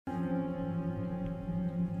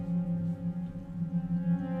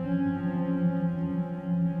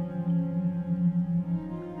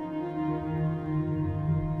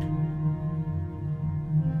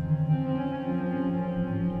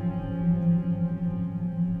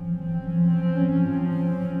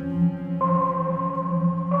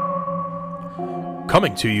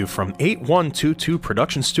Coming to you from 8122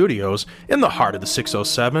 Production Studios in the heart of the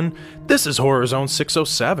 607, this is Horror Zone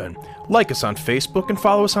 607. Like us on Facebook and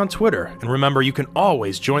follow us on Twitter. And remember, you can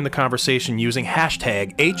always join the conversation using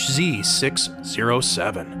hashtag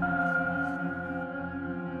HZ607.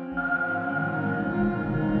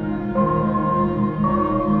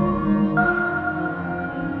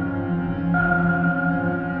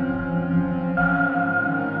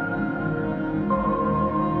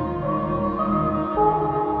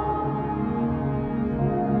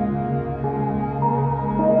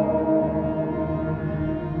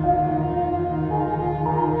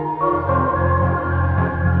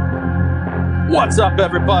 What's up,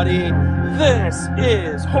 everybody? This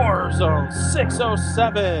is Horror Zone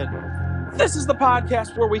 607. This is the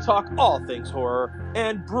podcast where we talk all things horror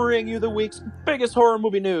and bring you the week's biggest horror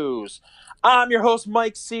movie news. I'm your host,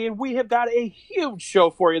 Mike C., and we have got a huge show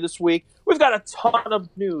for you this week. We've got a ton of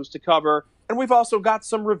news to cover, and we've also got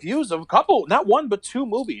some reviews of a couple, not one, but two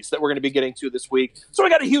movies that we're going to be getting to this week. So we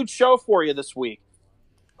got a huge show for you this week.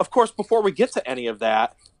 Of course, before we get to any of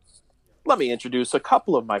that, let me introduce a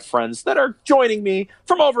couple of my friends that are joining me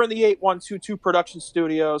from over in the 8122 Production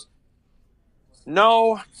Studios.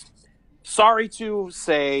 No, sorry to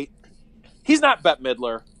say, he's not Bette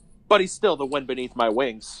Midler, but he's still the wind beneath my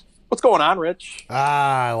wings. What's going on, Rich?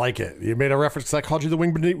 I like it. You made a reference because I called you the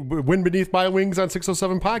wind beneath my wings on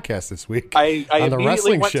 607 podcast this week. I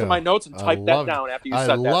immediately went to my notes and typed that down after you said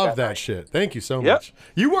that. I love that shit. Thank you so much.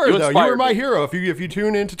 You were my hero. If you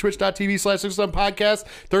tune into twitch.tv/607 podcast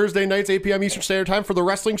Thursday nights 8 p.m. Eastern Standard Time for the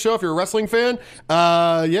wrestling show, if you're a wrestling fan,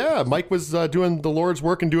 Mike was doing the Lord's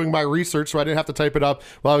work and doing my research, so I didn't have to type it up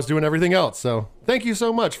while I was doing everything else. So thank you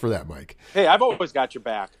so much for that, Mike. Hey, I've always got your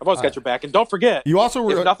back. And don't forget, you also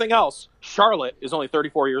if nothing else, Charlotte is only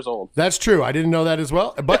 34 years old. That's true. I didn't know that as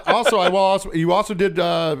well. But also, you also did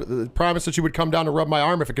promise that you would come down to rub my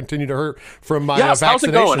arm if it continued to hurt from my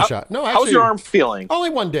vaccination shot. No, actually, how's your arm feeling?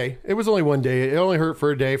 Only one day. It was only one day. It only hurt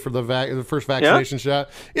for a day for the first vaccination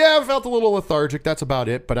shot. Yeah, I felt a little lethargic. That's about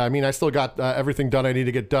it. But I mean, I still got everything done I need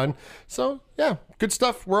to get done. So yeah, good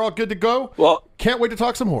stuff. We're all good to go. Well, can't wait to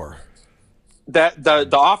talk some horror. That the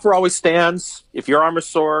offer always stands. If your arm is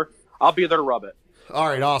sore, I'll be there to rub it. All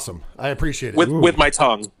right, awesome. I appreciate it. With my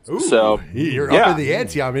tongue. Ooh, so you're up in the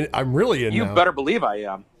ante. I'm really in. You now. better believe I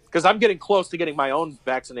am, because I'm getting close to getting my own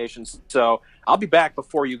vaccinations. So I'll be back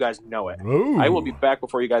before you guys know it. Ooh. I will be back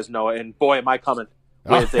before you guys know it. And boy, am I coming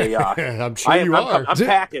with a. I'm sure you are. I'm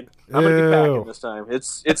packing. I'm going to be packing this time.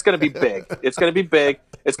 It's going to be big. It's going to be big.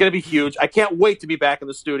 It's going to be huge. I can't wait to be back in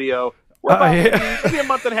the studio. We're about maybe a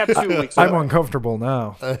month and a half, 2 weeks away. I'm uncomfortable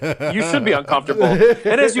now. You should be uncomfortable.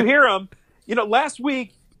 And as you hear him, last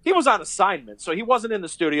week he was on assignment, so he wasn't in the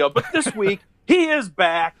studio. But this week he is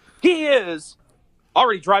back. He is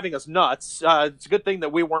already driving us nuts. It's a good thing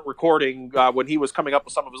that we weren't recording when he was coming up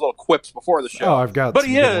with some of his little quips before the show. Oh, I've got. But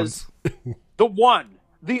he is the one,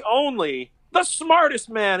 the only, the smartest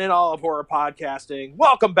man in all of horror podcasting.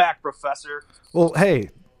 Welcome back, Professor. Well,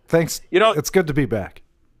 hey, thanks. It's good to be back.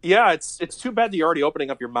 Yeah, it's too bad that you're already opening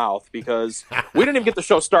up your mouth, because we didn't even get the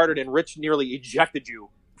show started and Rich nearly ejected you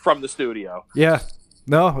from the studio. Yeah.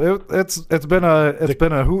 No, it's been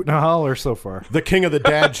a hoot and a holler so far. The king of the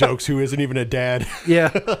dad jokes, who isn't even a dad. Yeah.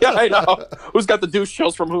 Yeah, I know. Who's got the douche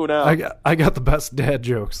chills from who now? I got the best dad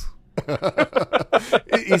jokes.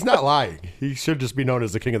 He's not lying. He should just be known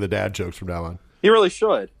as the king of the dad jokes from now on. He really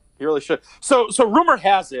should. He really should. So rumor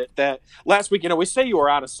has it that last week, we say you were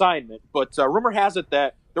on assignment, but rumor has it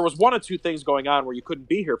that there was one of two things going on where you couldn't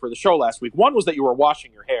be here for the show last week. One was that you were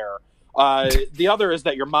washing your hair. The other is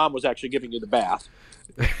that your mom was actually giving you the bath.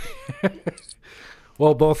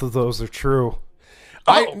 Well, both of those are true.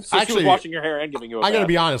 She was washing your hair and giving you a bath. I got to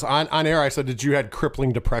be honest. On air, I said that you had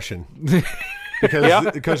crippling depression.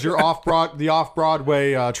 Because you're the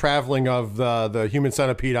off-Broadway traveling of the Human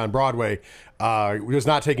Centipede on Broadway was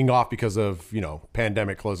not taking off because of,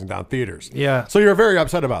 pandemic closing down theaters. Yeah. So you're very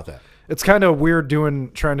upset about that. It's kind of weird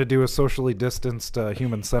trying to do a socially distanced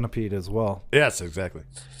Human Centipede as well. Yes, exactly.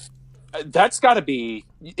 That's got to be.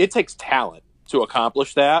 It takes talent to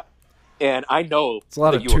accomplish that, and I know it's a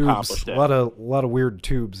lot of you tubes, accomplished it. A lot of weird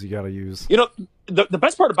tubes you got to use. The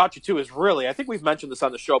best part about you too is really, I think we've mentioned this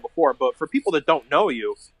on the show before, but for people that don't know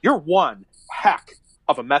you, you're one heck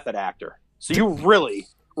of a method actor. So you really,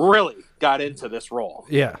 really got into this role.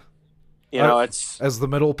 Yeah. It's as the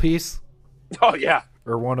middle piece. Oh yeah.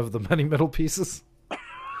 Or one of the many middle pieces.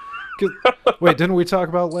 Wait, didn't we talk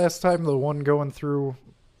about last time the one going through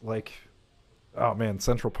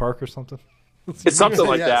Central Park or something? It's something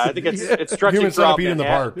like that. I think it's stretching Human throughout Centipede in the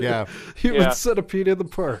park. Yeah. Human Centipede in the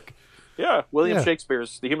park. Yeah, William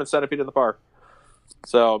Shakespeare's The Human Centipede in the Park.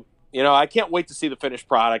 So, I can't wait to see the finished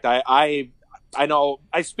product. I know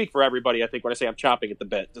I speak for everybody, I think, when I say I'm chomping at the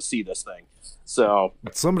bit to see this thing. So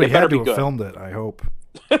somebody had to have filmed it, I hope.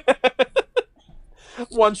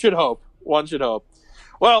 One should hope.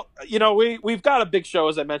 Well, we've got a big show,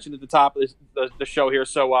 as I mentioned at the top of the show here.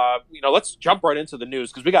 So, let's jump right into the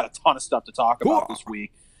news because we got a ton of stuff to talk about this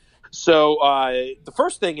week. So the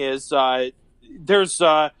first thing is there's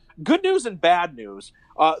good news and bad news.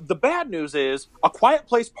 The bad news is A Quiet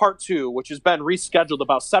Place Part 2, which has been rescheduled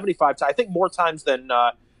about 75 times, I think more times than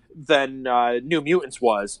New Mutants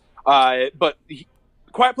was. But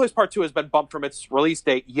Quiet Place Part 2 has been bumped from its release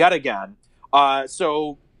date yet again.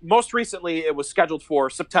 So most recently it was scheduled for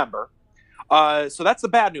September. So that's the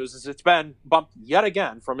bad news, is it's been bumped yet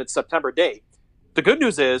again from its September date. The good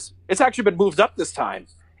news is it's actually been moved up this time.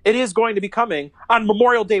 It is going to be coming on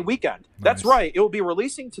Memorial Day weekend. Nice. That's right. It will be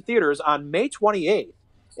releasing to theaters on May 28th.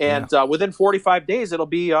 And within 45 days, it'll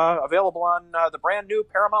be available on the brand new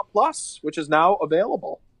Paramount Plus, which is now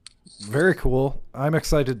available. Very cool. I'm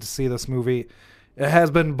excited to see this movie. It has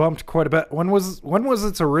been bumped quite a bit. When was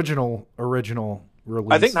its original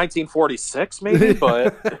release? I think 1946, maybe,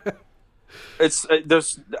 but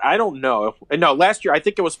I don't know. No, last year I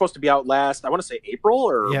think it was supposed to be out last. I want to say April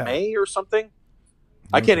or May or something.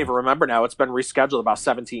 I can't even remember now. It's been rescheduled about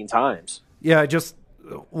 17 times. Yeah,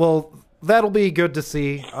 that'll be good to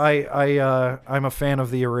see. I'm a fan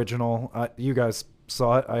of the original. You guys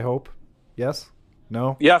saw it, I hope. Yes?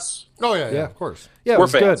 No? Yes. Oh yeah, of course. Yeah, it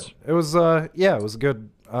was fans. Good. It was it was a good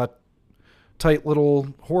tight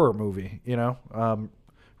little horror movie,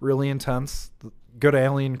 really intense. Good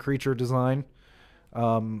alien creature design.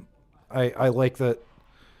 I like that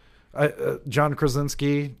John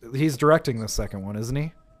Krasinski, he's directing the second one, isn't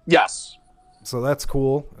he? Yes. So that's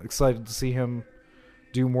cool. Excited to see him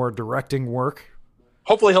do more directing work.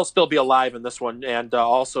 Hopefully he'll still be alive in this one, and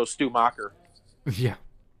also Stu Macher. Yeah.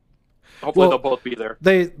 Hopefully they'll both be there.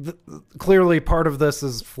 Clearly part of this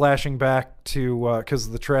is flashing back to because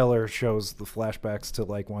the trailer shows the flashbacks to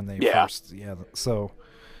like when they first. Yeah. So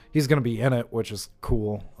he's going to be in it, which is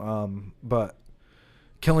cool. But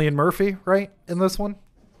Cillian Murphy, right, in this one?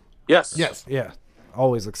 Yes. Yeah.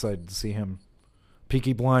 Always excited to see him.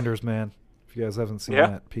 Peaky Blinders, man. If you guys haven't seen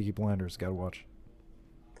that, Peaky Blinders, got to watch.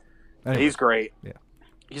 Anyway. He's great. Yeah.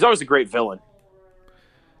 He's always a great villain.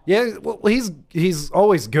 Yeah, well, he's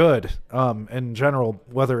always good in general,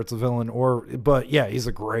 whether it's a villain but yeah, he's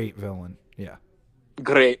a great villain. Yeah.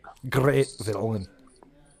 Great villain.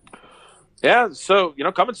 Yeah, so,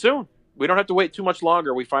 coming soon. We don't have to wait too much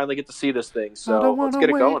longer. We finally get to see this thing, so let's get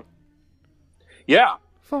it going. Yeah.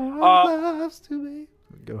 For our lives to be.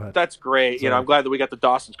 Go ahead. That's great. Sorry. I'm glad that we got the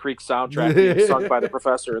Dawson's Creek soundtrack being sung by the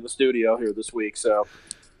professor in the studio here this week. So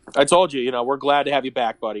I told you, we're glad to have you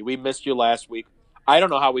back, buddy. We missed you last week. I don't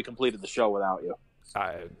know how we completed the show without you.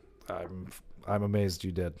 I'm amazed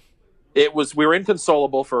you did. We were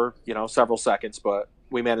inconsolable for, several seconds, but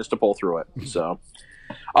we managed to pull through it. So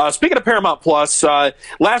speaking of Paramount Plus,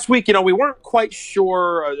 last week, we weren't quite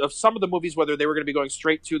sure of some of the movies, whether they were going to be going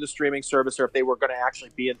straight to the streaming service or if they were going to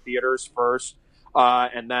actually be in theaters first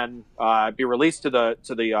and then be released to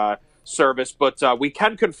the service. But we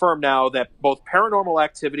can confirm now that both Paranormal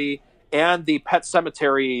Activity and the Pet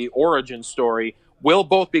Sematary origin story will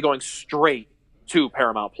both be going straight to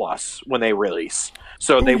Paramount Plus when they release.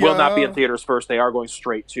 So they will not be in theaters first. They are going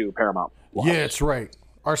straight to Paramount Plus. Yeah, that's right.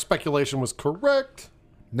 Our speculation was correct.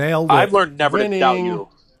 Nailed it. I've learned never to doubt you.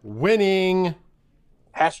 Winning.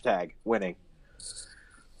 Hashtag winning.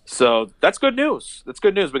 So that's good news.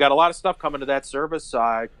 We got a lot of stuff coming to that service.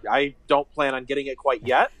 I don't plan on getting it quite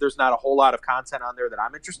yet. There's not a whole lot of content on there that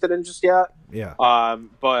I'm interested in just yet. Yeah.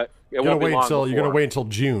 But it won't be long before. You're going to wait until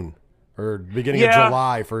June or beginning of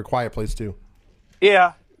July for A Quiet Place 2.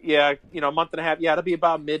 Yeah. A month and a half. Yeah, it'll be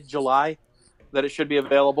about mid-July that it should be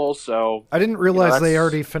available. So I didn't realize they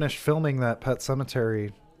already finished filming that Pet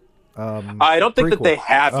Sematary. I don't think that they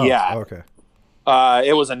have yet. Okay.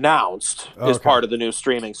 It was announced as part of the new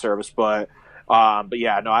streaming service, but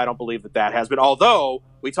yeah, no, I don't believe that has been. Although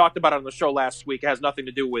we talked about it on the show last week, it has nothing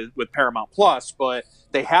to do with Paramount Plus, but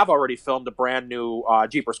they have already filmed a brand new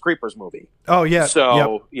Jeepers Creepers movie. Oh yeah.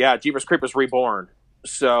 So yeah, Jeepers Creepers Reborn.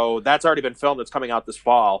 So that's already been filmed. It's coming out this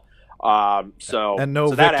fall. And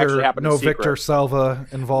Victor Salva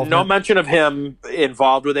involved. No mention of him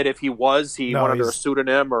involved with it. If he was, he went under a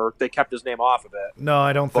pseudonym, or they kept his name off of it. No,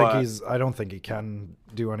 I don't think he can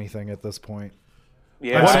do anything at this point.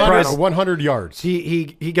 Yeah, 100 yards.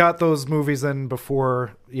 He got those movies in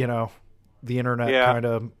before the internet kind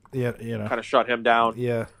of shut him down.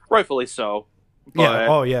 Yeah, rightfully so. But, yeah.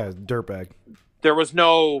 Oh yeah, dirtbag. there was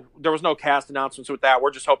no cast announcements with that.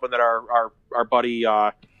 We're just hoping that our buddy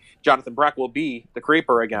Jonathan Breck will be the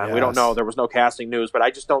Creeper again. Yes. We don't know. There was no casting news, but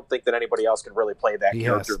I just don't think that anybody else can really play that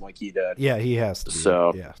character like he did. Yeah, he has to.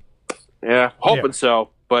 So hoping so.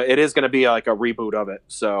 But it is going to be like a reboot of it.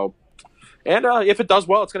 So, and if it does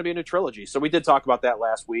well, it's going to be a new trilogy. So we did talk about that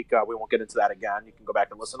last week. We won't get into that again. You can go back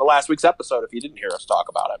and listen to last week's episode if you didn't hear us talk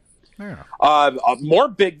about it. Yeah. More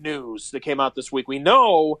big news that came out this week. We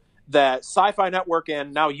know that Sci-Fi Network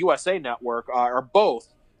and now USA Network are both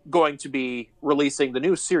going to be releasing the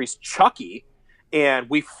new series Chucky, and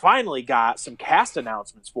we finally got some cast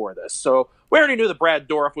announcements for this. So we already knew that Brad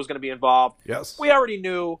Dourif was going to be involved. Yes. We already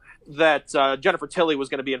knew that Jennifer Tilly was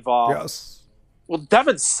going to be involved. Yes. Well,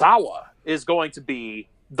 Devon Sawa is going to be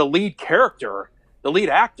the lead character, the lead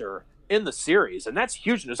actor in the series, and that's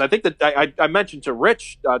huge news. I think that I mentioned to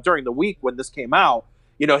Rich during the week when this came out,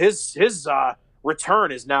 his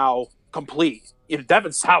return is now complete.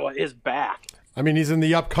 Devon Sawa is back. I mean, he's in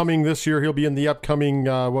the upcoming this year. He'll be in the upcoming,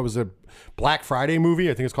 what was it, Black Friday movie?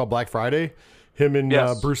 I think it's called Black Friday. Him and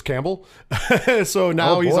Bruce Campbell. So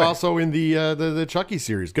now he's also in the Chucky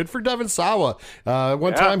series. Good for Devon Sawa.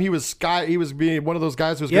 One time he was being one of those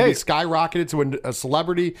guys who was going to be skyrocketed to a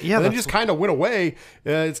celebrity. Yeah, and then just kind of went away.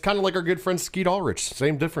 It's kind of like our good friend Skeet Ulrich.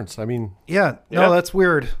 Same difference. I mean, that's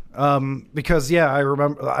weird. Because I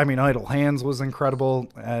remember. I mean, Idle Hands was incredible,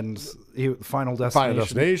 and Final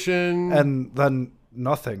Destination, and then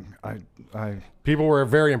nothing. People were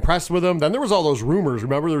very impressed with him. Then there was all those rumors.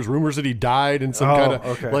 Remember, there was rumors that he died in some kind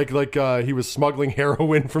of like he was smuggling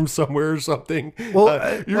heroin from somewhere or something. Well,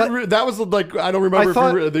 that was like I don't remember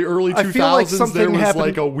if the early 2000s. There was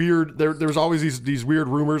like a weird. There was always these weird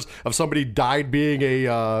rumors of somebody died being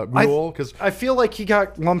a mule. Because I feel like he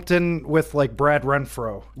got lumped in with like Brad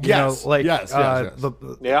Renfro. The actor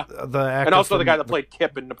and also the guy that played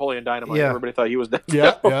Kip in Napoleon Dynamite. Yeah. Everybody thought he was dead.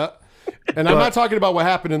 Yeah. And I'm not talking about what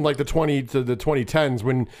happened in like the 2010s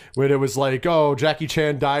when it was like, oh, Jackie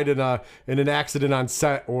Chan died in an accident on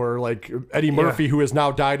set, or like Eddie Murphy, who has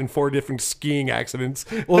now died in 4 different skiing accidents.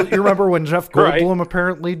 Well, you remember when Jeff Goldblum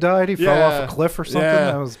apparently died? He fell off a cliff or something.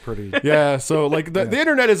 Yeah. That was pretty. Yeah. So like the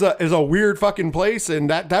internet is a weird fucking place, and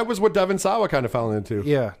that was what Devon Sawa kind of fell into.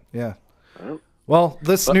 Yeah. Yeah. Well,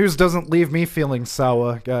 this news doesn't leave me feeling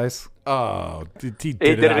sour, guys. Oh, he did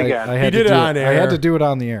it again. He did it on air. I had to do it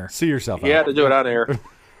on the air. See yourself out. He had to do it to it on air.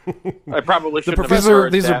 I probably shouldn't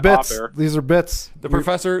have these are bits. These are bits. The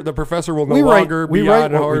professor will no longer be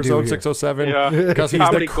on Horror Zone 607 because he's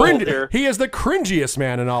the he is the cringiest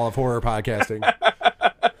man in all of horror podcasting.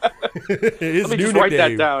 Let me just write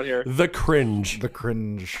that down here. The cringe. The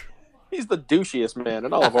cringe. He's the douchiest man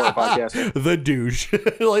in all of horror podcasting. The douche.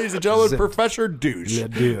 Ladies and gentlemen, Professor Douche. Yeah,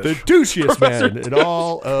 douche. The douchiest man in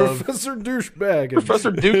all of... Professor Douchebag.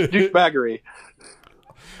 Professor Douchebaggery.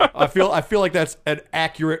 I feel like that's an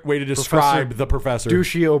accurate way to describe the professor.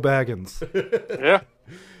 Douchey O'Baggins. Yeah.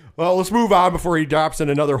 Well, let's move on before he drops in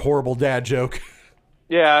another horrible dad joke.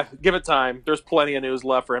 Yeah, give it time. There's plenty of news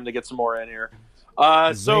left for him to get some more in here.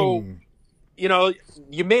 So...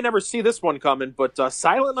 you may never see this one coming, but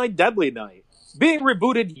Silent Night, Deadly Night being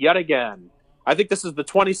rebooted yet again. I think this is the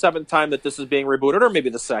 27th time that this is being rebooted, or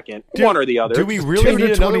maybe the second, one or the other. Do we really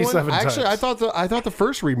need another one? Actually, I thought the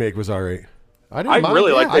first remake was all right. I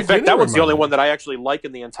really liked it. In fact, that was the only one that I actually like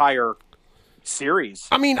in the entire series.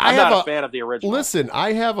 I mean, I'm not a fan of the original. Listen,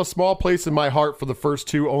 I have a small place in my heart for the first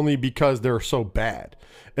two only because they're so bad.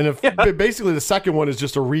 And basically the second one is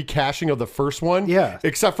just a recaching of the first one. Yeah.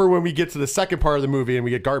 Except for when we get to the second part of the movie and we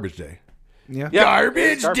get Garbage Day. Yeah.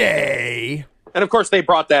 Garbage Day. And of course they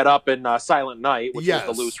brought that up in Silent Night, which is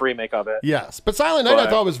the loose remake of it. Yes. But Silent Night I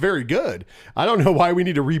thought was very good. I don't know why we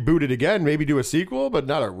need to reboot it again. Maybe do a sequel, but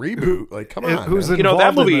not a reboot. Like, come on. Who's involved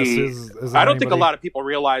that movie, in this? Is I don't think a lot of people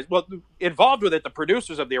realize. Well, involved with it, the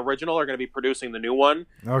producers of the original are going to be producing the new one.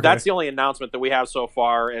 Okay. That's the only announcement that we have so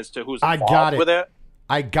far as to who's involved with it.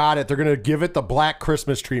 I got it. They're going to give it the Black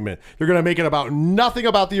Christmas treatment. They're going to make it about nothing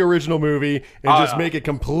about the original movie and just make it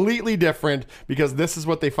completely different because this is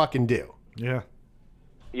what they fucking do. Yeah.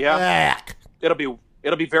 Yeah. It'll be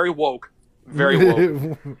very woke. Very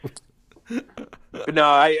woke. But no,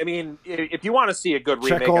 I mean, if you want to see a good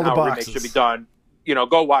remake and how a remake should be done,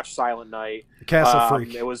 go watch Silent Night. Castle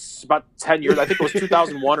Freak. It was about 10 years. I think it was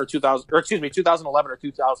 2001 or 2011 or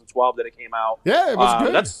 2012 that it came out. Yeah, it was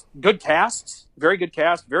good. That's good cast. Very good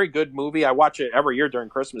cast. Very good movie. I watch it every year during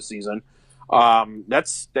Christmas season.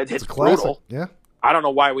 It's brutal. Yeah. I don't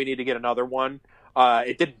know why we need to get another one.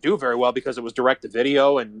 It didn't do very well because it was direct to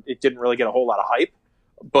video and it didn't really get a whole lot of hype.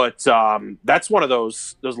 But that's one of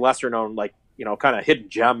those lesser known, like, kind of hidden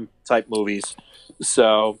gem type movies.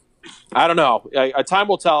 So I don't know. Time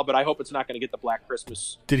will tell, but I hope it's not going to get the Black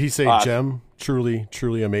Christmas. Did he say gem? Truly,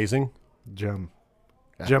 truly amazing. Gem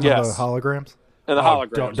of Yes. the holograms. And the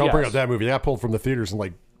holograms. Don't bring up that movie. That pulled from the theaters in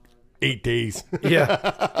like 8 days. Yeah.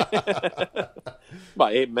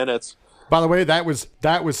 About 8 minutes. By the way, that was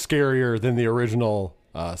scarier than the original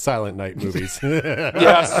Silent Night movies.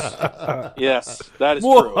 Yes. Yes, that is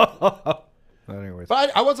true. Anyways,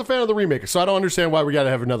 But I was a fan of the remake, so I don't understand why we got to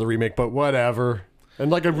have another remake. But whatever. And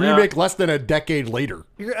like a remake less than a decade later.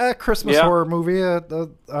 a Christmas horror movie.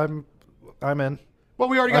 I'm in. Well,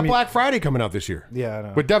 we already got Black Friday coming out this year. Yeah, I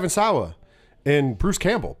know. With Devin Sawa and Bruce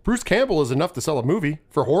Campbell. Bruce Campbell is enough to sell a movie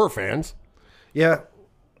for horror fans. Yeah,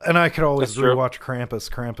 and I could always That's true. rewatch Krampus.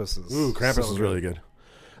 Krampus is Is really good.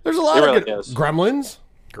 There's a lot of really good is. Gremlins.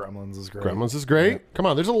 Gremlins is great. Gremlins is great. Come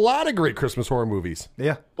on, there's a lot of great Christmas horror movies.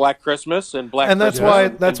 Yeah, Black Christmas and Black and that's Christmas why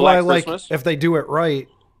and Black like Christmas. if they do it right,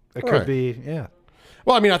 it could Right. be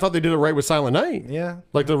Well, I mean, I thought they did it right with Silent Night. yeah.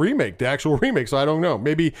 Like the remake, the actual remake. So I don't know.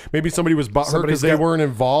 Maybe somebody was butthurt Somebody's because they got- weren't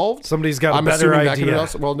involved. Somebody's got a I'm better assuming that could idea.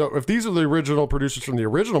 also, well, no. If these are the original producers from the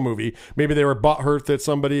original movie, maybe they were butthurt that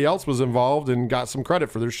somebody else was involved and got some credit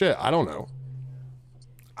for their shit. I don't know.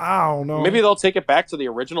 I don't know. Maybe they'll take it back to the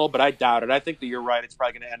original, but I doubt it. I think that you're right. It's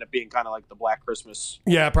probably going to end up being kind of like the Black Christmas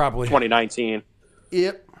Yeah, probably. 2019.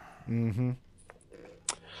 Yep.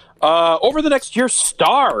 Over the next year,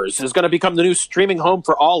 Starz is going to become the new streaming home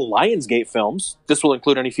for all Lionsgate films. This will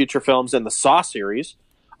include any future films in the Saw series.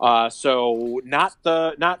 So not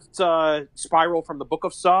Spiral from the Book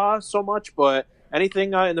of Saw so much, but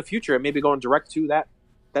anything in the future. It may be going direct to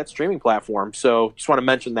that streaming platform. So just want to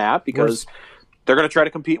mention that because they're going to try to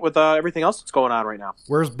compete with everything else that's going on right now.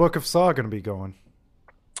 Where's Book of Saw going to be going?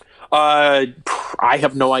 I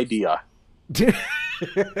have no idea.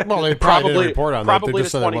 Well, they probably did a report on that. They Probably to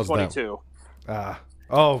just said it wasn't out. 2022.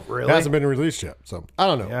 Oh, It really? hasn't been released yet, so I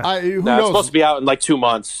don't know. Yeah. Who No, it's knows? supposed to be out in like 2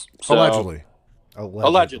 months. So, Allegedly.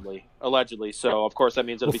 Allegedly. So of course that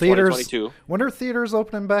means it'll Well, be theaters. 2022. When are theaters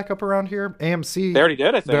opening back up around here? AMC. They already did,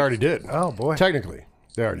 I think. They already did. Oh boy. Technically,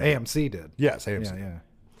 they already did. AMC did. Yes, AMC. Yeah.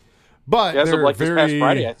 But Yeah, so they're like this past very,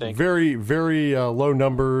 Friday, I think. very, very low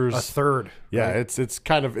numbers. A third. Yeah, right? it's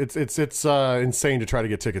kind of it's insane to try to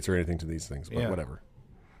get tickets or anything to these things, but Yeah. whatever.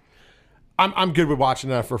 I'm good with watching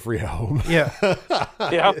that for free at home. Yeah.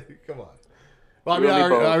 Yeah. Come on. Well, I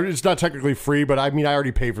mean, it's not technically free, but I mean, I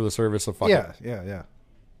already pay for the service, so fuck it. Yeah.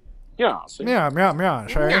 Yeah. See? Yeah.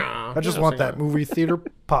 Sure. I just want that movie theater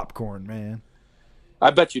popcorn, man. I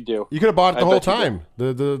bet you do. You could have bought it the I whole bet you time.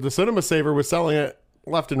 The Cinema Saver was selling it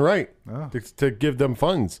left and right to give them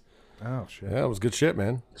funds. Oh shit. Yeah, it was good shit,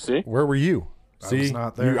 man. See? Where were you? See, was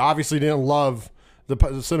not there. You obviously didn't love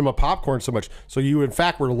the cinema popcorn so much. So you, in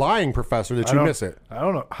fact, were lying, Professor, that you miss it. I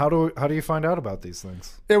don't know. How do you find out about these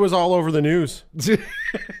things? It was all over the news.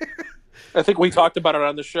 I think we talked about it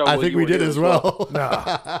on the show. I while think you we were did here as well.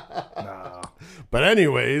 No. But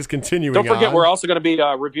anyways, continuing. Don't forget, on. we're also going to be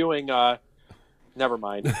reviewing. Never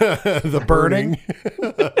mind. the burning.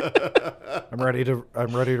 I'm ready to.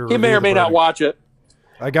 He may or may not watch it.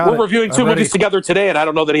 I got. We're reviewing 2 movies together today, and I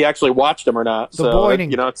don't know that he actually watched them or not. So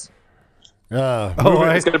Boining. you know, it's Oh,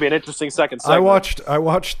 it's going to be an interesting second segment. I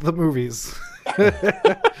watched the movies.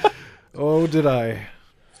 Oh, did I?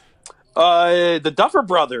 The Duffer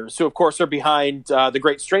Brothers, who of course are behind the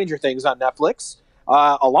great Stranger Things on Netflix,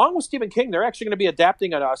 along with Stephen King, they're actually going to be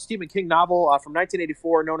adapting a Stephen King novel from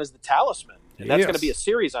 1984 known as The Talisman, and that's going to be a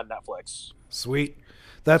series on Netflix. Sweet.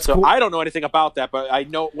 That's So cool. I don't know anything about that, but I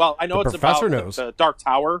know. Well, I know it's professor about knows. the Dark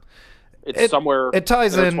Tower. It's somewhere. It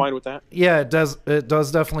ties in intertwined with that. Yeah, it does. It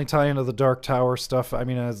does definitely tie into the Dark Tower stuff. I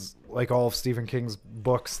mean, as like all of Stephen King's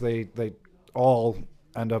books, they all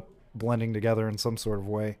end up blending together in some sort of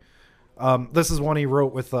way. This is one he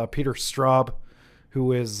wrote with Peter Straub,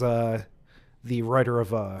 who is the writer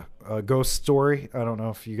of a Ghost Story. I don't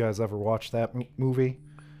know if you guys ever watched that movie.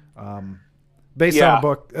 Based on a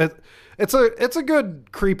book. It's a good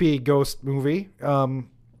creepy ghost movie.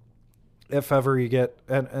 If ever you get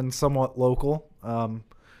and somewhat local.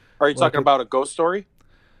 Are you talking about a Ghost Story?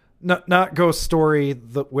 Not Ghost Story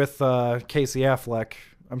with Casey Affleck.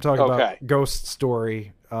 I'm talking about Ghost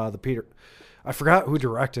Story. The Peter, I forgot who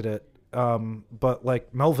directed it. But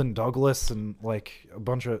like Melvin Douglas and like a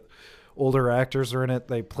bunch of older actors are in it.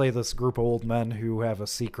 They play this group of old men who have a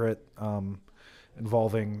secret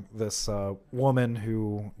involving this woman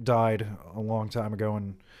who died a long time ago,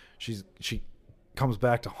 and she comes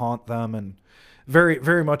back to haunt them, and very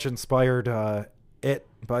very much inspired It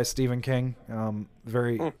by Stephen King.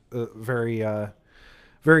 Very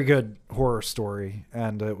good horror story,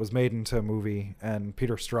 and it was made into a movie, and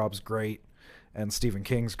Peter Straub's great and Stephen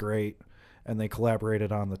King's great, and they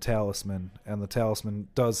collaborated on The Talisman, and The Talisman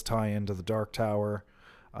does tie into The Dark Tower.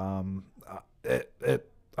 I'm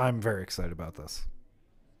very excited about this.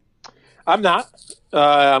 I'm not.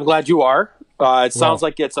 I'm glad you are. It sounds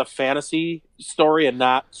like it's a fantasy story and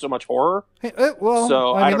not so much horror. Well,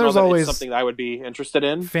 so I mean, don't there's know that always it's something that I would be interested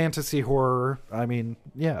in. Fantasy horror. I mean,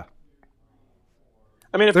 yeah.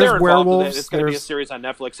 I mean, if there's they're involved with werewolves, it, it's going to be a series on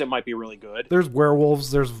Netflix. It might be really good. There's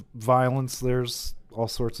werewolves. There's violence. There's all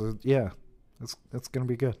sorts of It's going to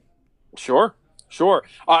be good. Sure.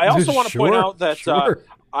 I also want to point out that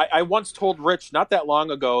I once told Rich not that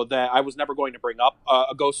long ago that I was never going to bring up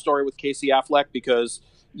a ghost story with Casey Affleck because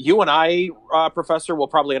you and I, Professor, will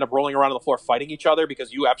probably end up rolling around on the floor fighting each other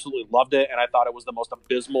because you absolutely loved it, and I thought it was the most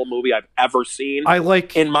abysmal movie I've ever seen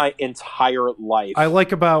in my entire life. I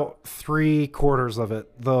like about 3/4 of it.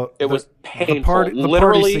 It was painful. The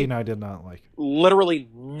party scene I did not like. Literally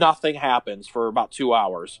nothing happens for about 2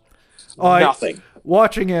 hours. Nothing.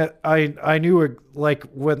 Watching it, I knew like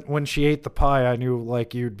when she ate the pie, I knew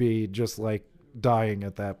like you'd be just like dying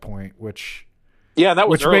at that point, which that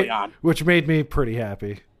was early on, which made me pretty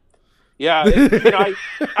happy. Yeah,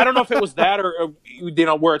 I don't know if it was that or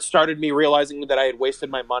where it started me realizing that I had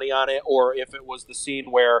wasted my money on it, or if it was the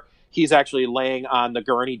scene where he's actually laying on the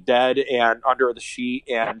gurney dead and under the sheet,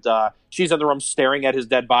 and she's in the room staring at his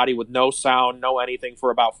dead body with no sound, no anything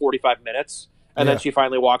for about 45 minutes. And then she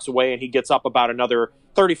finally walks away, and he gets up about another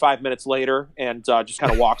 35 minutes later and just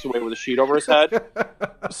kind of walks away with a sheet over his head.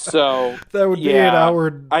 So that would be an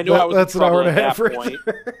hour. I knew I was that's in trouble an hour and a half at that point.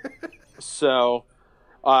 So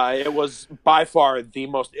it was by far the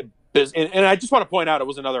most. And I just want to point out it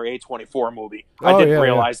was another A24 movie. I didn't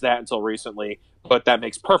realize that until recently, but that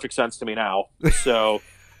makes perfect sense to me now. So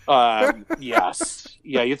yes,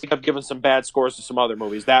 you think I've given some bad scores to some other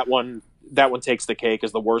movies. That one takes the cake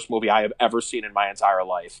as the worst movie I have ever seen in my entire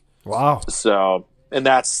life. Wow. So, and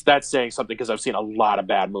that's saying something because I've seen a lot of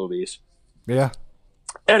bad movies. Yeah.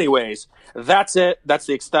 Anyways, that's it. That's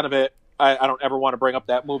the extent of it. I don't ever want to bring up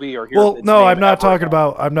that movie or hear. Well, no, I'm not talking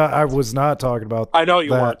about. I was not talking about. I know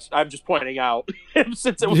you weren't. I'm just pointing out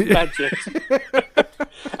since it was mentioned.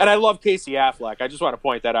 And I love Casey Affleck. I just want to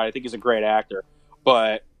point that out. I think he's a great actor.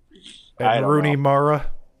 But Rooney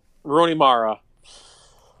Mara.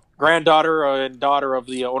 Granddaughter and daughter of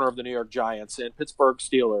the owner of the New York Giants and Pittsburgh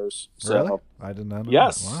Steelers. So, really? I did not know.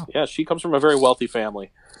 Yes. Wow. Yeah, she comes from a very wealthy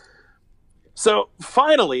family. So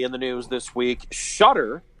finally in the news this week,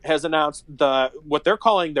 Shudder has announced what they're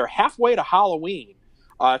calling their halfway to Halloween.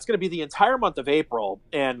 It's going to be the entire month of April.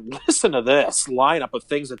 And listen to this lineup of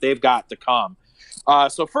things that they've got to come.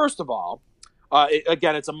 So first of all,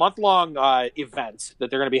 it's a month-long event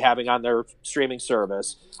that they're going to be having on their streaming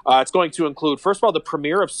service. It's going to include, first of all, the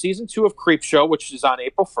premiere of Season 2 of Creepshow, which is on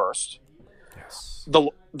April 1st. Yes.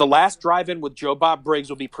 The last drive-in with Joe Bob Briggs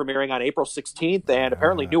will be premiering on April 16th, and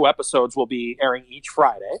apparently new episodes will be airing each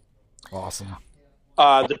Friday. Awesome.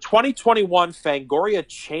 The 2021 Fangoria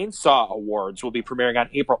Chainsaw Awards will be premiering on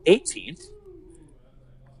April 18th.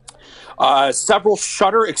 Several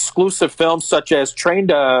Shudder exclusive films, such as Train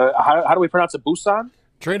to how do we pronounce it? Busan.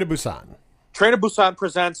 Train to Busan. Train to Busan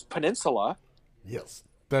presents Peninsula. Yes,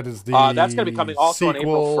 that is the that's going to be coming also on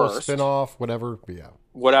April 1st. Spin-off, whatever. Yeah,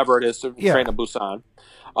 whatever it is. Train to Busan.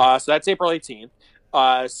 So that's April 18th.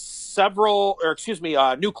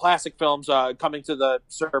 New classic films coming to the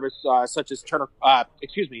service, such as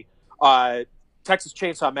Texas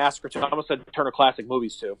Chainsaw Massacre 2. I almost said Turner Classic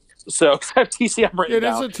Movies 2. So I have TCM written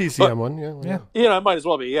down. It is a TCM one, yeah. It might as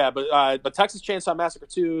well be, yeah. But Texas Chainsaw Massacre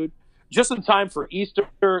 2, just in time for Easter,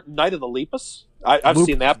 Night of the Lepus. I've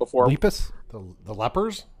seen that before. Lepus? The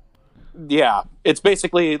lepers? Yeah. It's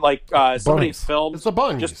basically like somebody filmed. It's the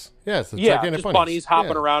bunnies. Just gigantic bunnies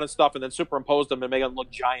hopping around and stuff, and then superimposed them and make them look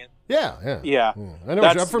giant. Yeah. I know.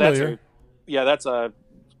 I'm familiar. That's a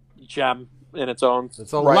gem in its own.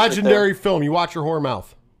 It's a legendary film. You watch your whore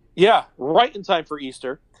mouth. Yeah, right in time for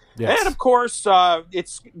Easter. Yes. And of course,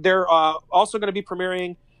 they're also going to be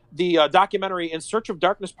premiering the documentary In Search of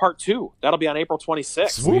Darkness Part 2. That'll be on April 26th.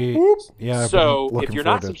 Sweet. Yeah. So if you're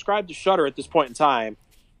not subscribed to Shudder at this point in time,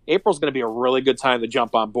 April's going to be a really good time to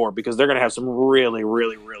jump on board because they're going to have some really,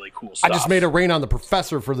 really, really cool stuff. I just made it rain on the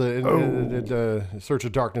professor for the Search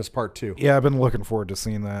of Darkness Part 2. Yeah, I've been looking forward to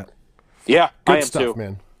seeing that. Yeah, good I am stuff, too.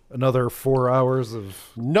 Man. Another 4 hours of...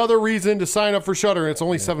 Another reason to sign up for Shudder. It's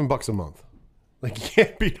only $7 a month. Like, you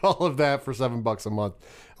can't beat all of that for $7 a month.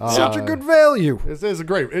 Such a good value. It is a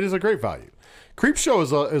great value.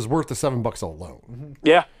 Creepshow is worth the $7 alone. Mm-hmm.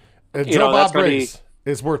 Yeah. And Joe Bob Briggs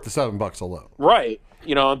is worth the $7 alone. Right.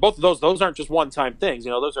 And both of those aren't just one-time things.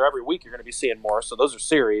 Those are every week you're going to be seeing more. So those are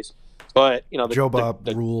series. But, Joe Bob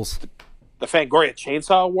rules. the Fangoria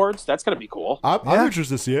Chainsaw Awards. That's going to be cool. I'm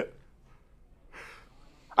interested to see it.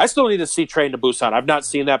 I still need to see Train to Busan. I've not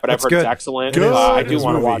seen that, but I've heard it's excellent. I do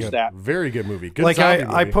want to watch that. Very good movie. Good like zombie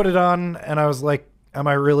movie. I put it on and I was like, am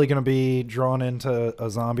I really going to be drawn into a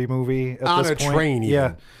zombie movie at on this a point? train? Even.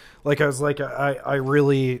 Yeah. Like I was like,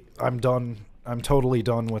 I'm done. I'm totally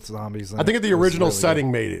done with zombies. I think the original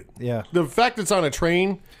setting made it. Yeah. The fact it's on a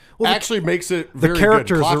train actually makes it very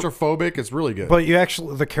characters good. Claustrophobic. It's really good. But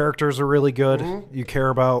the characters are really good. Mm-hmm. You care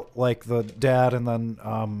about like the dad and then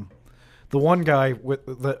the one guy with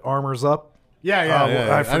that armors up.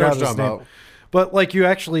 Yeah. I forgot his name. But like you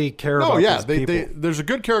actually care about these people. There's a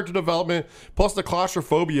good character development. Plus the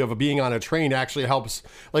claustrophobia of being on a train actually helps.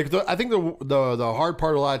 Like I think the hard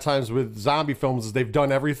part a lot of times with zombie films is they've done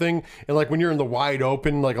everything, and like when you're in the wide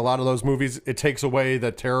open, like a lot of those movies, it takes away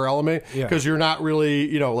the terror element because you're not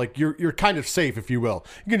really, like you're kind of safe, if you will.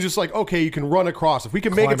 You can just like, okay, you can run across. If we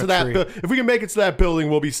can make it to that building,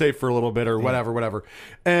 we'll be safe for a little bit or whatever.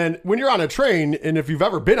 And when you're on a train, and if you've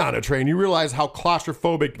ever been on a train, you realize how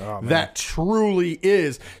claustrophobic that truly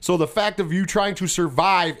is. So the fact of you trying to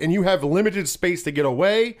survive and you have limited space to get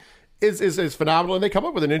away is phenomenal, and they come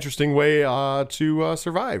up with an interesting way to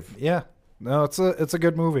survive. Yeah, no, it's a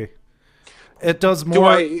good movie. It does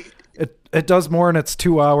more. It does more in its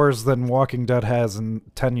 2 hours than Walking Dead has in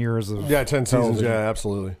 10 years of 10 seasons. Yeah,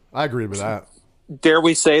 absolutely. I agree with that. Dare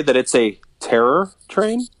we say that it's a terror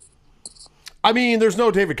train? I mean, there's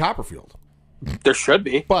no David Copperfield. There should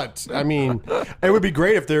be, but I mean, it would be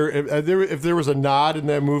great if there was a nod in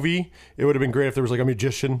that movie. It would have been great if there was like a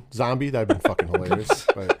magician zombie. That'd been fucking hilarious.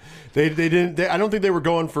 But they didn't. I don't think they were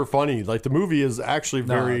going for funny. Like the movie is actually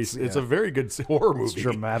it's a very good horror movie. It's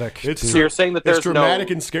dramatic. So you're saying that there's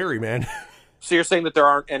dramatic and scary, man. So you're saying that there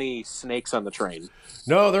aren't any snakes on the train?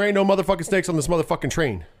 No, there ain't no motherfucking snakes on this motherfucking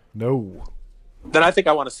train. No. Then I think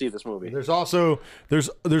I want to see this movie. There's also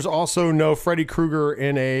no Freddy Krueger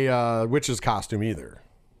in a witch's costume either.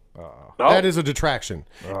 That is a detraction,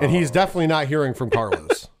 and he's definitely not hearing from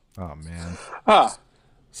Carlos. Oh man.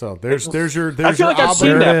 So there's your I feel like I've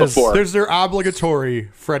seen that before. There's their obligatory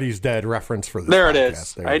Freddy's Dead reference for this. There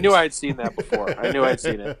podcast. It is. I knew I'd seen that before. I knew I'd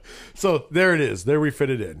seen it. So there it is. There we fit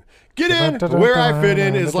it in. Get in where I fit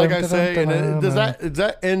in is like I say. And does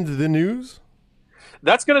that end the news?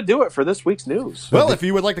 That's going to do it for this week's news. Well, if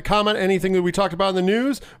you would like to comment anything that we talked about in the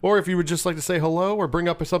news, or if you would just like to say hello or bring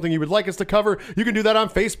up something you would like us to cover, you can do that on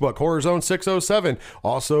Facebook, HorrorZone607.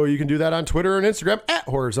 Also, you can do that on Twitter and Instagram at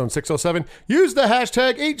HorrorZone607. Use the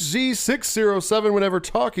hashtag HZ607 whenever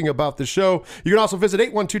talking about the show. You can also visit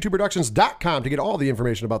 8122productions.com to get all the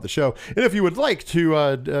information about the show. And if you would like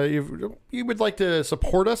to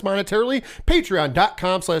support us monetarily,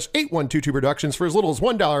 patreon.com/8122productions. For as little as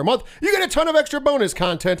 $1 a month, you get a ton of extra bonus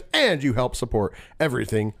content, and you help support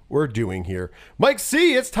everything we're doing here. Mike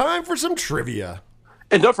C., it's time for some trivia.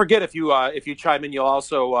 And don't forget, if you chime in, you'll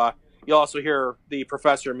also hear the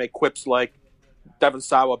professor make quips like Devon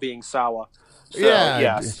Sawa being Sawa. So,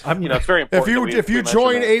 yes, it's very important. If you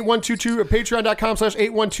join 8122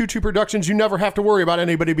 patreon.com/8122productions, you never have to worry about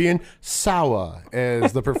anybody being Sawa,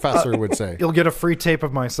 as the professor would say. You'll get a free tape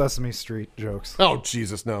of my Sesame Street jokes. Oh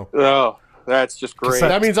Jesus, no. Oh. That's just great.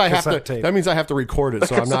 That means I have to record it,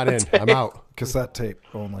 so I'm not in. I'm out. Cassette tape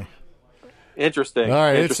only. Interesting. All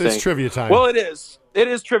right, Interesting. It's trivia time. Well, it is. It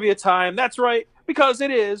is trivia time. That's right, because it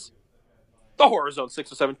is the Horror Zone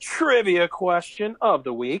 607 trivia question of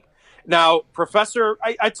the week. Now, Professor,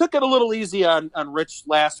 I took it a little easy on Rich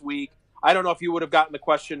last week. I don't know if you would have gotten the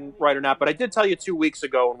question right or not, but I did tell you 2 weeks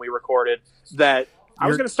ago when we recorded that I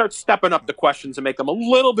was going to start stepping up the questions and make them a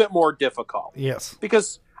little bit more difficult. Yes.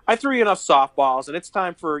 Because I threw you enough softballs, and it's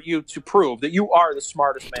time for you to prove that you are the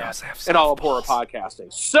smartest man in all of horror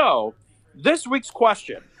podcasting. So, this week's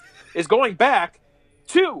question is going back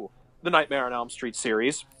to the Nightmare on Elm Street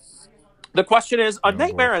series. The question is,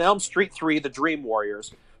 Nightmare on Elm Street 3, The Dream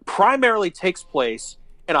Warriors, primarily takes place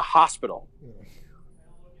in a hospital.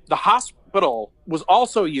 The hospital was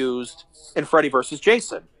also used in Freddy vs.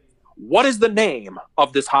 Jason. What is the name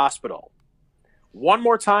of this hospital? One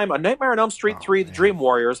more time, A Nightmare on Elm Street 3, The Dream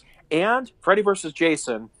Warriors, and Freddy vs.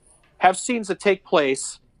 Jason have scenes that take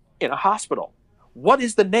place in a hospital. What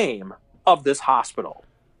is the name of this hospital?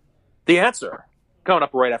 The answer coming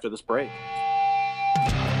up right after this break.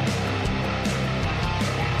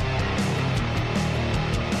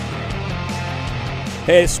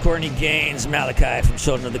 Hey, it's Courtney Gaines, Malachi from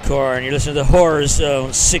Children of the Corn, and you're listening to Horror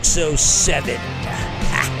Zone 607.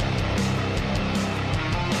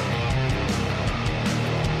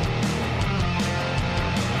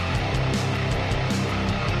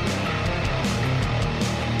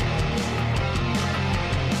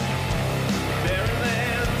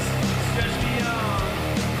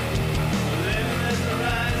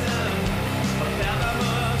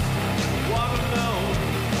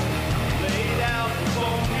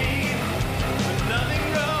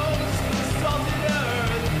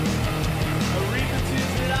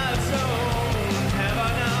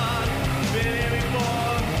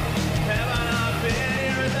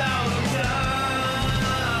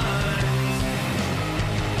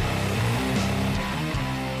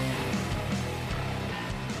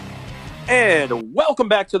 And welcome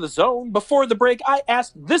back to the Zone. Before the break, I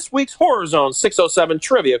asked this week's Horror Zone 607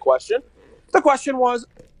 trivia question. The question was,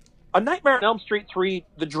 A Nightmare on Elm Street 3,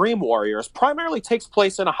 The Dream Warriors, primarily takes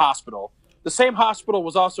place in a hospital. The same hospital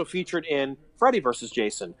was also featured in Freddy vs.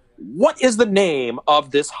 Jason. What is the name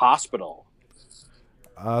of this hospital?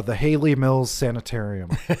 The Haley Mills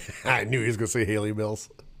Sanitarium. I knew he was going to say Haley Mills.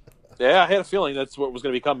 Yeah, I had a feeling that's what was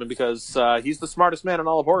going to be coming because he's the smartest man in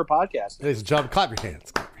all of horror podcasting. Ladies and gentlemen, clap your hands.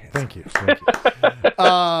 Clap your hands. Thank you. Thank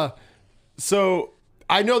you. So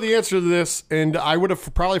I know the answer to this, and I would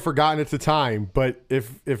have probably forgotten at the time. But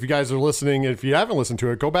if you guys are listening, if you haven't listened to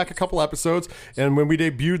it, go back a couple episodes. And when we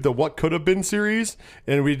debuted the What Could Have Been series,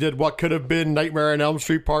 and we did What Could Have Been Nightmare on Elm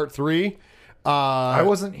Street Part 3. I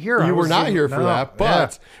wasn't here. You were not here for that.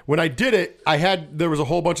 But when I did it, there was a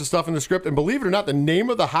whole bunch of stuff in the script, and believe it or not, the name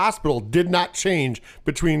of the hospital did not change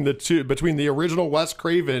between the original Wes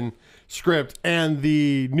Craven script and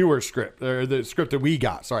the newer script, or the script that we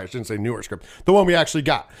got. Sorry, I shouldn't say newer script. The one we actually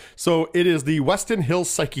got. So it is the Weston Hills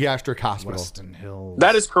Psychiatric Hospital. Weston Hills.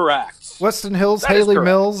 That is correct. Weston Hills, Haley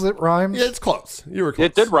Mills. It rhymes. Yeah, it's close. You were close.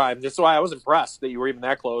 It did rhyme. That's why I was impressed that you were even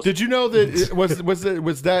that close. Did you know that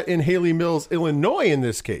was that in Haley Mills, Illinois? In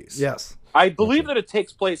this case, Yes. I believe that it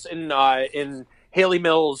takes place in Haley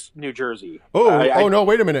Mills, New Jersey. No,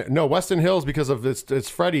 wait a minute. No, Weston Hills because of it's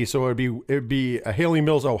Freddy, so it'd be Haley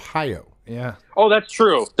Mills, Ohio. Yeah. Oh, that's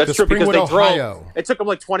true. That's true because Springwood, they drove. Ohio. It took them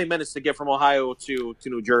like 20 minutes to get from Ohio to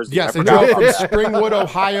New Jersey. Yes, they drove from Springwood,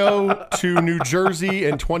 Ohio to New Jersey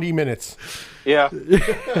in 20 minutes. Yeah. Through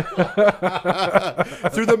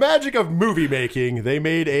the magic of movie making, they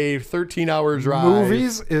made a 13-hour drive.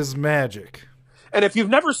 Movies is magic. And if you've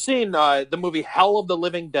never seen the movie Hell of the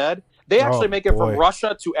Living Dead, they actually make it from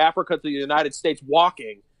Russia to Africa to the United States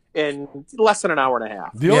walking in less than an hour and a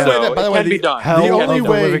half. The only way that, by the way, be done. Hell of the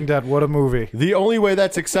Living Dead. What a movie. The only way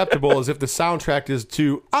that's acceptable is if the soundtrack is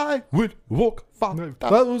to I would walk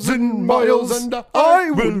 5,000 miles and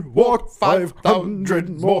I would walk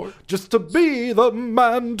 500 more just to be the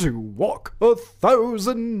man to walk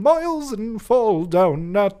 1,000 miles and fall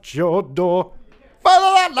down at your door. All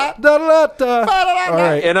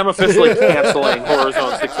right. And I'm officially canceling Horror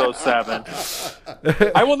Zone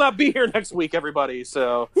 607. I will not be here next week, everybody.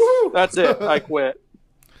 So that's it. I quit.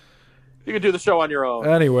 You can do the show on your own.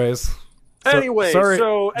 Anyways, sorry,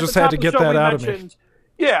 so just had to get that out of me.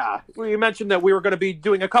 Yeah, we mentioned that we were going to be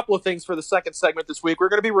doing a couple of things for the second segment this week. We're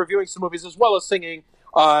going to be reviewing some movies as well as singing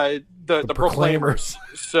the Proclaimers.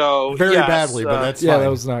 So very badly, but that's fine.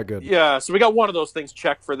 That was not good. Yeah, so we got one of those things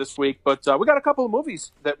checked for this week, but we got a couple of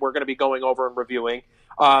movies that we're going to be going over and reviewing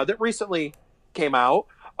that recently came out.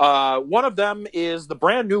 One of them is the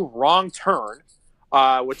brand new Wrong Turn,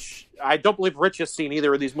 which I don't believe Rich has seen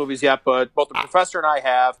either of these movies yet, but both the Professor and I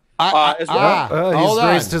have as well. He's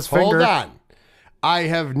raised his finger. Hold on.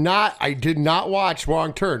 I did not watch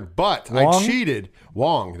Wrong Turn, but I cheated.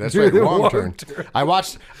 Wong, that's right, Wrong Turn. I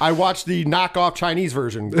watched the knockoff Chinese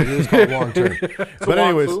version. It was called Wrong Turn. But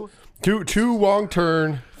anyways, to Wrong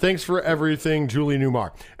Turn. Thanks for everything, Julie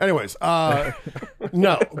Newmar. Anyways,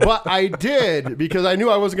 no, but I did because I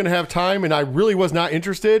knew I wasn't going to have time, and I really was not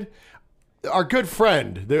interested. Our good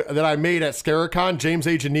friend that I made at Scaricon, James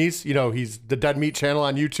A. Janice, he's the Dead Meat channel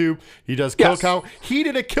on YouTube. He does kill count. He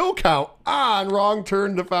did a kill count on Wrong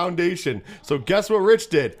Turn the Foundation. So guess what Rich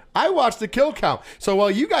did? I watched the kill count. So while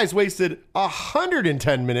you guys wasted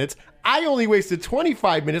 110 minutes, I only wasted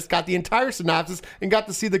 25 minutes, got the entire synopsis, and got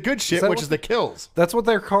to see the good shit, which is the kills. That's what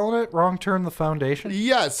they're calling it? Wrong Turn the Foundation?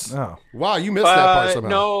 Yes. Oh. Wow, you missed that part somehow.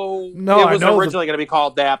 No, it was originally going to be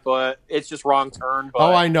called that, but it's just Wrong Turn.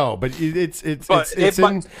 But, I know, but that's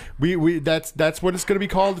what it's going to be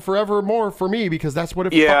called forevermore for me because that's what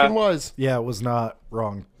it fucking was. Yeah, it was not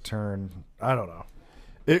Wrong Turn. I don't know.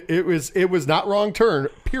 It was not Wrong Turn,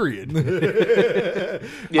 period.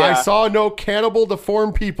 I saw no cannibal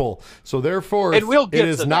deformed people, so therefore it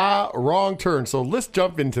is not Wrong Turn. So let's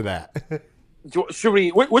jump into that. Should we?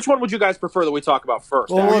 Which one would you guys prefer that we talk about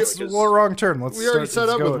first? Well, Wrong Turn. We already set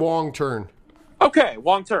up with Wrong Turn. Okay,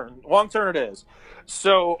 Wrong Turn. Wrong Turn it is.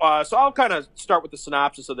 So I'll kind of start with the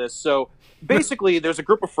synopsis of this. So basically, there's a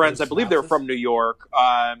group of friends. I believe they were from New York.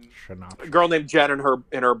 A girl named Jen and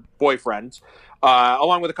her boyfriend.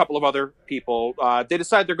 Along with a couple of other people, they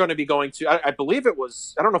decide they're going to be going to, I believe it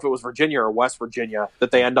was, I don't know if it was Virginia or West Virginia that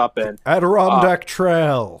they end up in. Adirondack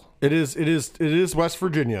Trail. It is West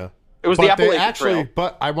Virginia. It was the Appalachian Trail.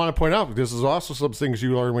 But I want to point out, this is also some things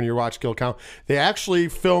you learn when you watch Kill Count. They actually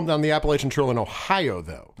filmed on the Appalachian Trail in Ohio,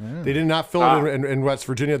 though. They did not film it in West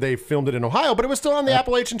Virginia. They filmed it in Ohio, but it was still on the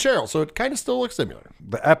Appalachian Trail, so it kind of still looks similar.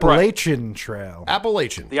 The Appalachian Trail.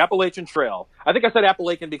 Appalachian. The Appalachian Trail. I think I said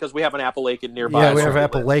Appalachian because we have an Appalachian nearby. Yeah, we have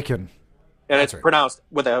Appalachian. And it's pronounced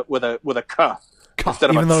with a K instead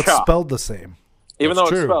of even though a it's spelled the same. Even though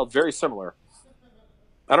it's spelled very similar.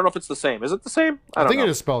 I don't know if it's the same. Is it the same? I think it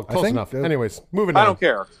is spelled close enough. Anyways, moving on. I don't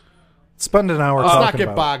care. Spend an hour Let's talking not get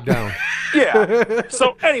about bogged down. Yeah.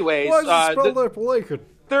 So anyways, Why is it spelled Appalachian?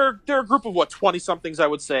 they're a group of 20-somethings, I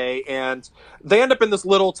would say, and they end up in this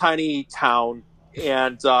little tiny town,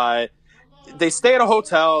 and they stay at a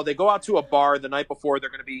hotel. They go out to a bar the night before they're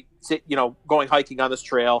going to be, going hiking on this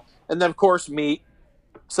trail, and then of course meet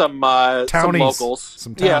some locals,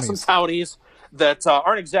 some townies that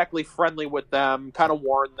aren't exactly friendly with them. Kind of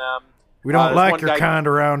warn them. We don't like your kind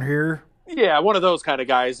around here. Yeah, one of those kind of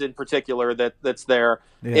guys in particular that's there,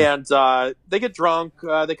 and they get drunk.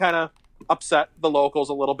 They kind of upset the locals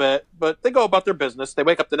a little bit, but they go about their business. They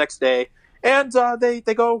wake up the next day, and they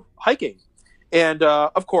go hiking. And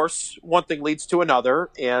of course, one thing leads to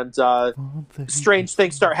another, and strange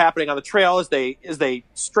things start happening on the trail as they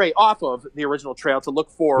stray off of the original trail to look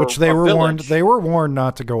for which they were warned. They were warned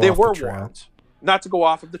not to go off the trail. They were warned not to go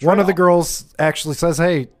off of the trail. One of the girls actually says,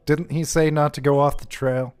 "Hey, didn't he say not to go off the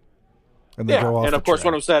trail?" And they go off. And of course,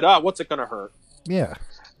 one of them said, "What's it going to hurt?" Yeah.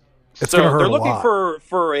 It's so gonna hurt they're a looking lot.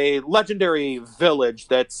 for a legendary village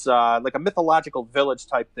that's like a mythological village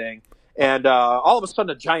type thing. And all of a sudden,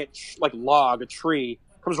 a giant log, a tree,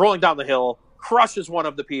 comes rolling down the hill, crushes one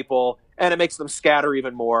of the people, and it makes them scatter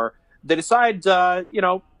even more. They decide,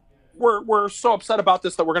 we're so upset about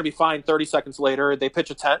this that we're going to be fine. 30 seconds later, they pitch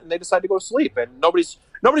a tent and they decide to go to sleep. And nobody's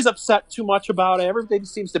upset too much about it. Everything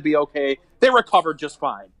seems to be okay. They recovered just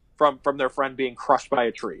fine from their friend being crushed by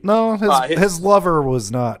a tree. No, his lover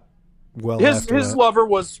was not well. His lover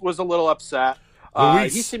was a little upset. He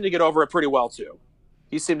seemed to get over it pretty well too.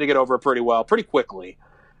 He seemed to get over it pretty quickly,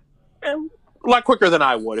 and a lot quicker than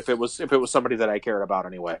I would if it was somebody that I cared about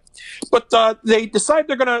anyway. But they decide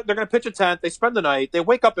they're gonna pitch a tent. They spend the night. They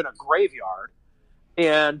wake up in a graveyard,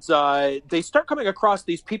 and they start coming across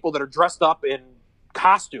these people that are dressed up in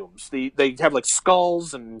costumes. They have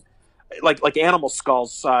skulls and like animal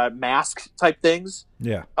skulls, mask type things.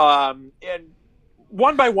 Yeah. And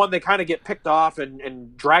one by one, they kind of get picked off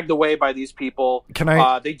and dragged away by these people.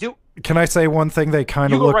 Can I say one thing? They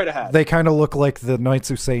kind of look. Right ahead. They kind of look like the Knights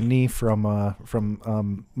Who Say Knee from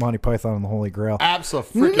Monty Python and the Holy Grail.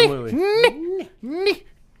 Absolutely.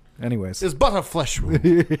 Anyways, is but a flesh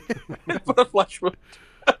wound. But a flesh wound.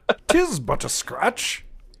 'Tis but a scratch.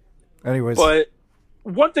 Anyways, but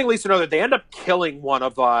one thing leads to another. They end up killing one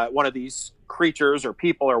of these creatures or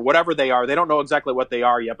people or whatever they are. They don't know exactly what they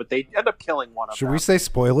are yet, but they end up killing one of them. Should we say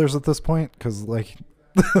spoilers at this point? Because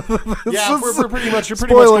yeah, we're pretty much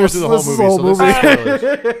going through the whole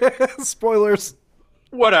movie. Spoilers.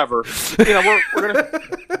 Whatever. We're gonna.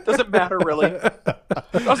 Doesn't matter really.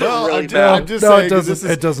 Doesn't really matter. I'm just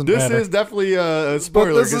saying, it doesn't matter. This is definitely a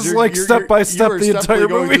spoiler. But this is step by step the entire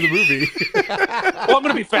movie. Well, I'm going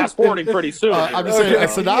to be fast forwarding pretty soon. I'm just saying, a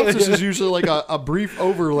synopsis is usually like a brief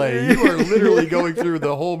overlay. You are literally going through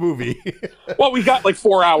the whole movie. Well, we got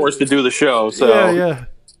 4 hours to do the show, so yeah.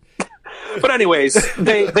 But anyways,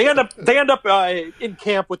 they end up in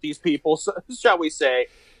camp with these people, shall we say?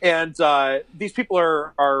 And these people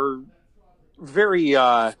are very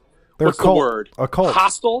what's the word? A cult.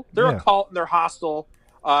 Hostile. They're a cult, and they're hostile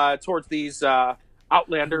towards these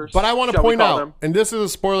outlanders. But I want to point out, and this is a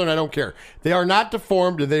spoiler, and I don't care. They are not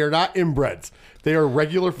deformed, and they are not inbreds. They are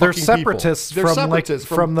regular fucking people. They're separatists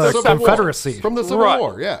from the Confederacy, from the Civil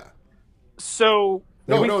War. Yeah. So.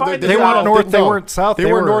 They weren't north. They weren't south.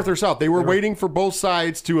 They weren't north or south. They were waiting for both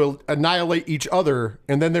sides to annihilate each other,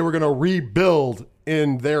 and then they were going to rebuild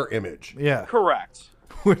in their image. Yeah, correct.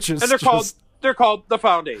 Which is and they're called the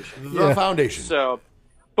Foundation. The Foundation. So,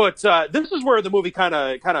 but this is where the movie kind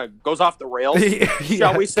of goes off the rails,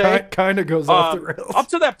 shall we say? Kind of goes off the rails. Up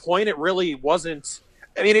to that point, it really wasn't.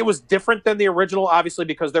 I mean, it was different than the original, obviously,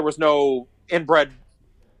 because there was no inbred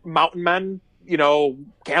mountain men,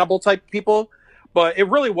 cannibal type people. But it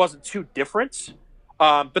really wasn't too different.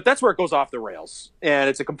 But that's where it goes off the rails. And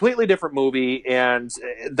it's a completely different movie, and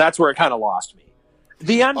that's where it kind of lost me.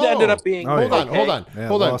 The end ended up being... Hold on.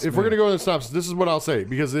 If we're going to go into the synopsis, this is what I'll say,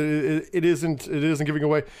 because it isn't giving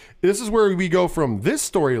away. This is where we go from this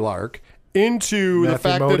story arc into the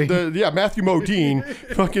fact that Matthew Modine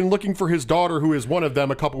fucking looking for his daughter, who is one of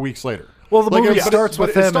them, a couple weeks later. Well, the movie starts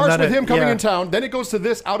with him. It starts with him coming yeah. in town. Then it goes to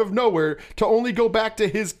this out of nowhere to only go back to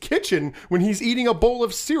his kitchen when he's eating a bowl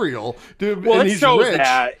of cereal. Well, and it he's shows rich.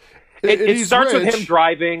 that. It starts with him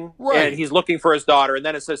driving, and he's looking for his daughter, and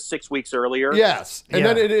then it says 6 weeks earlier. Yes, and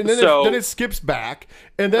then it skips back,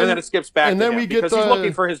 and then it skips back, and then we get because he's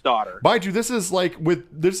looking for his daughter. Mind you, this is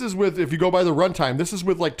with if you go by the runtime, this is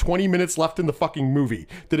with like 20 minutes left in the fucking movie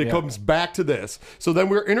that it comes back to this. So then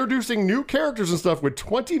we're introducing new characters and stuff with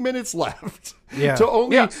 20 minutes left. Yeah. to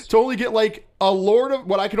only get like a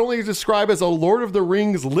what I can only describe as a Lord of the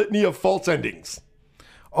Rings litany of false endings.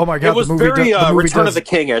 Oh my God! It was the movie very the movie Return of the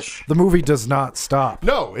King-ish. The movie does not stop.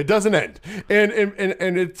 No, it doesn't end, and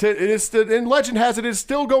it is and legend has it is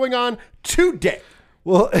still going on today.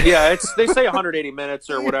 Well, yeah, they say 180 minutes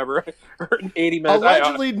or whatever, or 80 minutes.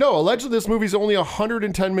 Allegedly, this movie's only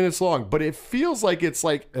 110 minutes long, but it feels like it's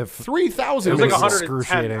like 3,000. It was like minutes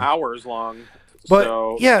 110 hours long. But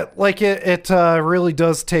so. yeah, like it really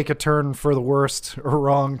does take a turn for the worst, or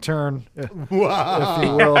wrong turn, if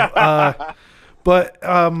you will. But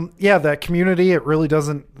yeah, that community, it really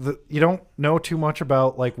doesn't. You don't know too much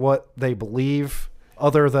about like what they believe,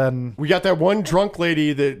 other than we got that one drunk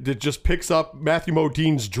lady that just picks up Matthew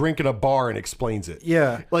Modine's drink in a bar and explains it.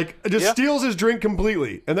 Yeah, like just steals his drink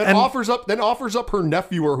completely, and then offers up her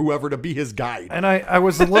nephew or whoever to be his guide. And I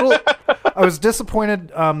was a little, I was disappointed.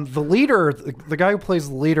 The leader, the guy who plays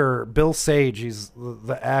the leader, Bill Sage, he's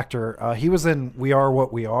the actor. He was in We Are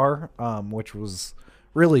What We Are, which was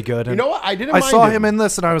really good. And you know what? I saw him in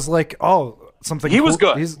this, and I was like, "Oh, something." He cool. was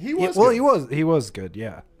good. He was. He was good.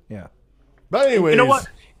 Yeah. But anyway, you know what?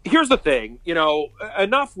 Here's the thing.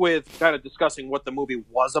 Enough with kind of discussing what the movie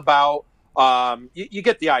was about. You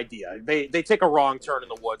get the idea. They take a wrong turn in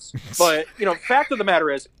the woods. But fact of the matter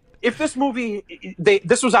is, if this movie,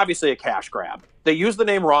 this was obviously a cash grab. They used the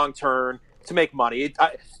name Wrong Turn to make money.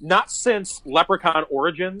 Not since Leprechaun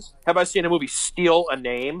Origins have I seen a movie steal a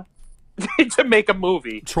name to make a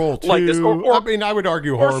movie Troll 2. like this. Or, I mean, I would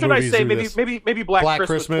argue horror movies. Or should I say maybe Black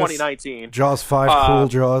Christmas 2019. Jaws 5, Cool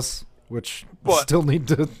Jaws, which still need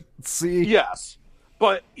to see. Yes,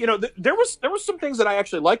 but there was some things that I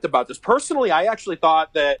actually liked about this. Personally, I actually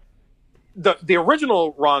thought that the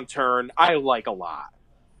original Wrong Turn I like a lot.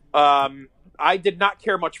 I did not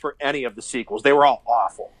care much for any of the sequels. They were all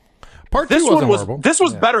awful. Part 2 wasn't horrible. This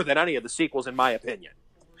was better than any of the sequels, in my opinion.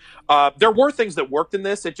 There were things that worked in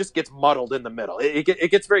this. It just gets muddled in the middle.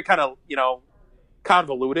 It gets very kind of,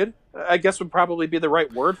 convoluted, I guess would probably be the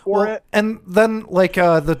right word for it. And then, like,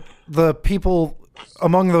 the people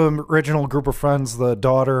among the original group of friends, the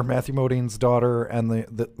daughter, Matthew Modine's daughter, and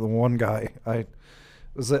the one guy,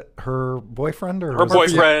 was it her boyfriend or her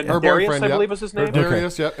boyfriend? Her Darius, boyfriend, I believe was his name.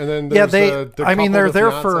 Darius, yeah. And then they're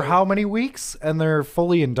there for how many weeks, and they're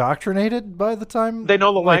fully indoctrinated by the time they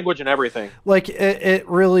know the language and everything. Like it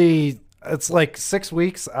really, it's like 6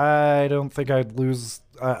 weeks. I don't think I'd lose.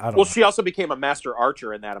 I don't know. Well, she also became a master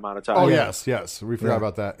archer in that amount of time. Oh yes, we forgot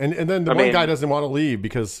about that. And then the one guy doesn't want to leave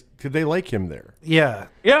because they like him there. Yeah.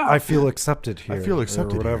 I feel accepted here.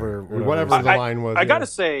 Whatever the line was. I gotta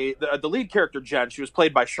say, the lead character Jen, she was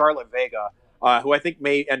played by Charlotte Vega, who I think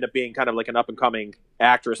may end up being kind of like an up and coming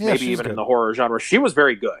actress, maybe even in the horror genre. She was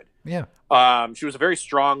very good. Yeah. She was a very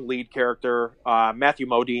strong lead character. Matthew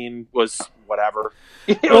Modine was whatever.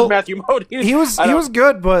 Was Matthew Modine. He was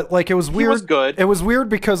good, but like it was weird. He was good. It was weird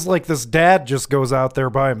because like this dad just goes out there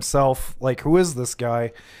by himself. Like, who is this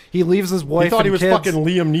guy? He leaves his wife. He thought he was kids. fucking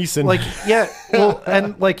Liam Neeson. Like, yeah. Well,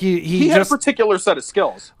 and like he had just a particular set of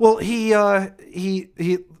skills. Well, he's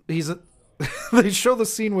they show the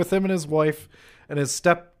scene with him and his wife and his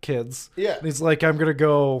stepkids. Yeah. And he's like, I'm gonna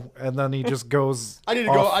go, and then he just goes. I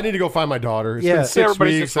need to go find my daughter. It's been 6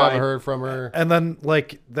 weeks. I haven't heard from her. And then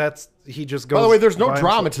like he just goes. By the way, there's no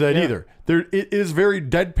drama to that either. It is very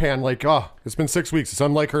deadpan. Like, it's been 6 weeks. It's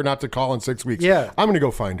unlike her not to call in 6 weeks. Yeah. I'm gonna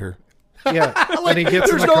go find her. Yeah, like, and he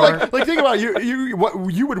gets in the car. Like think about it.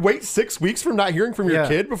 You would wait 6 weeks from not hearing from your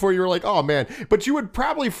kid before you were like, oh man. But you would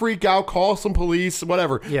probably freak out, call some police,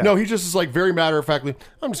 whatever. Yeah. No, he just is like very matter of factly.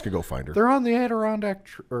 I'm just gonna go find her. They're on the Adirondack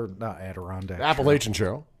or not Adirondack Appalachian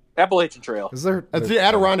Trail. Appalachian Trail. Is there? It's the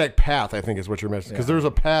Adirondack Path, I think, is what you're missing. Because there's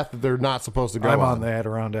a path that they're not supposed to go on. I'm on the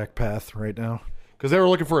Adirondack Path right now. Because they were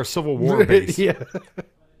looking for a Civil War base. Yeah.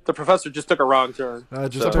 The professor just took a wrong turn.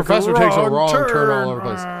 The professor takes a wrong turn all over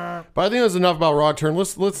the place. But I think that's enough about Wrong Turn.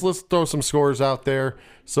 Let's throw some scores out there.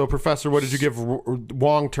 So, Professor, what did you give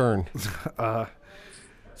Wrong Turn?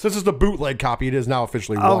 Since it's the bootleg copy, it is now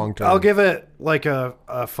officially Wrong Turn. I'll give it like a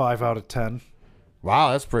 5 out of 10.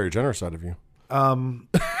 Wow, that's pretty generous out of you.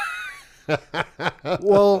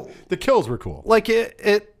 Well, the kills were cool. Like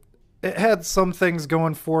it It had some things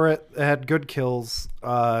going for it. It had good kills.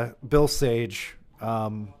 Bill Sage.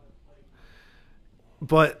 But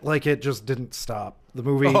like it just didn't stop. The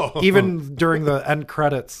movie, even during the end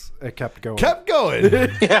credits, it kept going. Kept going.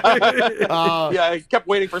 I kept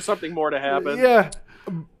waiting for something more to happen. Yeah.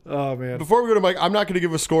 Oh, man. Before we go to Mike, I'm not going to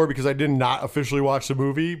give a score because I did not officially watch the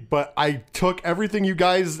movie, but I took everything you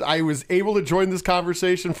guys, I was able to join this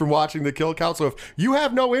conversation from watching the kill count. So if you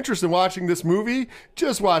have no interest in watching this movie,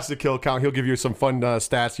 just watch the kill count. He'll give you some fun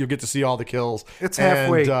stats. You'll get to see all the kills. It's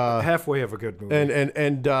halfway of a good movie.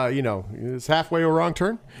 And you know, it's halfway a wrong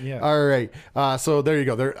turn. Yeah. All right. So there you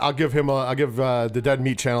go. I'll give the Dead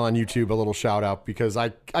Meat channel on YouTube a little shout out because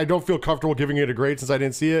I don't feel comfortable giving it a grade since I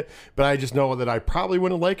didn't see it, but I just know that I probably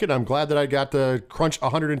wouldn't like it. I'm glad that I got to crunch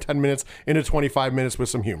 110 minutes into 25 minutes with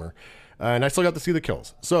some humor. And I still got to see the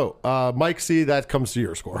kills. So, Mike C., that comes to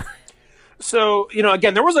your score. So, you know,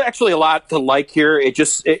 again, there was actually a lot to like here. It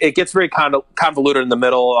gets very convoluted in the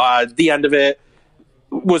middle. The end of it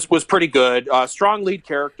was pretty good. Strong lead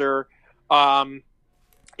character.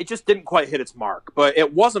 It just didn't quite hit its mark, but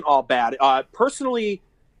it wasn't all bad. Personally,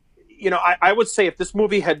 you know, I would say if this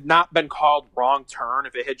movie had not been called Wrong Turn,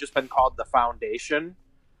 if it had just been called The Foundation,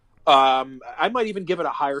 I might even give it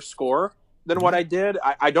a higher score than what I did.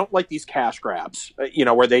 I don't like these cash grabs, you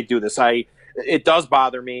know, where they do this. It does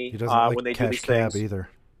bother me when they do these things. Either.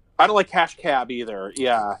 I don't like Cash Cab either.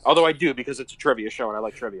 Yeah, although I do because it's a trivia show and I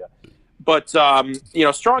like trivia. But you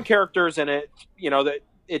know, strong characters in it. You know that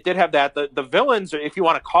it did have that. The villains, if you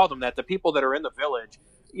want to call them that, the people that are in the village.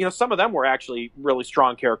 You know, some of them were actually really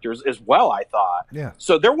strong characters as well, I thought. Yeah.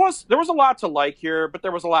 So there was a lot to like here, but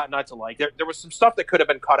there was a lot not to like. There was some stuff that could have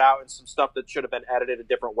been cut out and some stuff that should have been edited a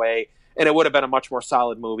different way, and it would have been a much more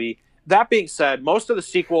solid movie. That being said, most of the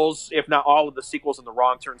sequels, if not all of the sequels in the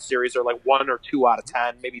Wrong Turn series, are like 1 or 2 out of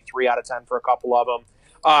 10, maybe 3 out of 10 for a couple of them.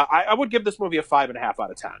 I would give this movie a 5.5 out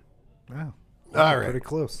of 10. Wow. All right. Pretty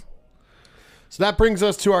close. So that brings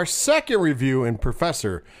us to our second review. And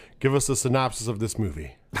Professor, give us a synopsis of this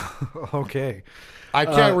movie. Okay. I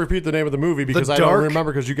can't repeat the name of the movie because I don't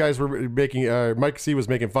remember because you guys were making, Mike C. was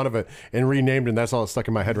making fun of it and renamed it, and that's all that's stuck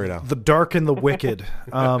in my head right now. The Dark and the Wicked.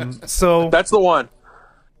 So that's the one.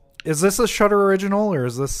 Is this a Shudder original or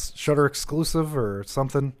is this Shudder exclusive or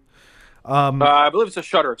something? I believe it's a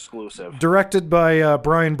Shudder exclusive. Directed by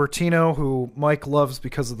Brian Bertino, who Mike loves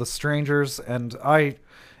because of The Strangers, and I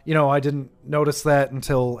didn't notice that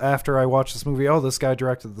until after I watched this movie. Oh, this guy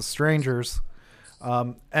directed The Strangers.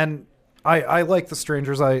 And I like The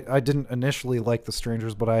Strangers. I didn't initially like The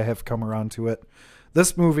Strangers, but I have come around to it.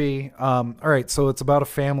 This movie, all right, so it's about a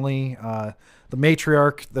family, the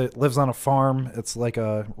matriarch that lives on a farm. It's like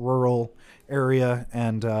a rural area,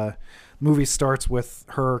 and the movie starts with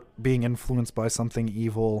her being influenced by something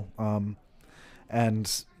evil,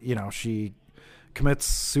 and, you know, she commits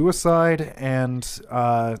suicide, and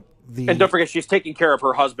and don't forget, she's taking care of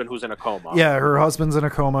her husband who's in a coma. Yeah, her husband's in a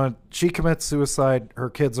coma. She commits suicide. Her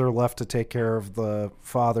kids are left to take care of the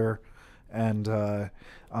father and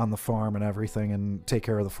on the farm and everything and take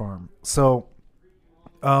care of the farm. So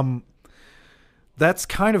that's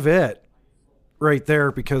kind of it right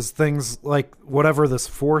there, because things like whatever this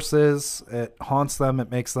force is, it haunts them. It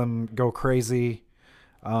makes them go crazy.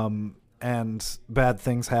 And bad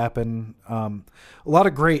things happen. A lot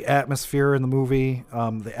of great atmosphere in the movie.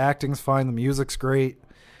 The acting's fine. The music's great.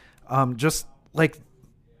 Just like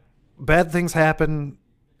bad things happen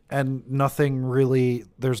and nothing really,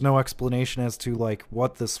 there's no explanation as to like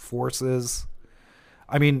what this force is.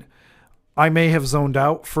 I mean, I may have zoned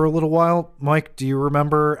out for a little while. Mike, do you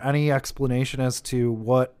remember any explanation as to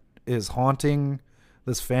what is haunting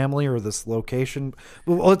this family or this location?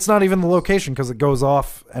 Well, it's not even the location because it goes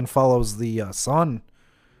off and follows the sun.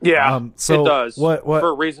 Yeah, so it does. What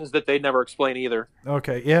for reasons that they never explain either.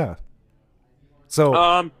 Okay, yeah.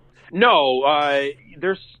 So no,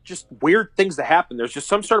 there's just weird things that happen. There's just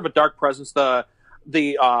some sort of a dark presence.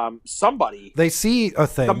 Somebody they see a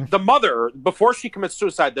thing. The mother, before she commits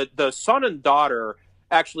suicide, the son and daughter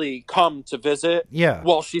actually come to visit. Yeah.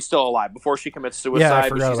 While she's still alive, before she commits suicide,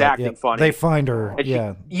 but she's acting funny. They find her.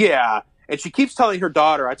 And and she keeps telling her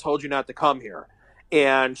daughter, "I told you not to come here."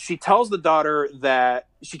 And she tells the daughter that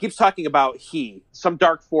she keeps talking about some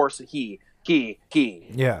dark force. He.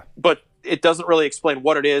 Yeah. But it doesn't really explain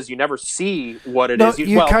what it is. You never see what it is.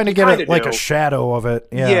 You kind of get like a shadow of it.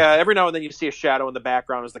 Yeah. Yeah. Every now and then you see a shadow in the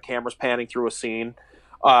background as the camera's panning through a scene.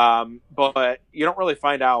 But you don't really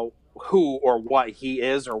find out who or what he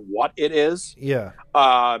is or what it is. Yeah.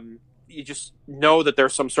 You just know that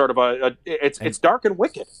there's some sort of it's dark and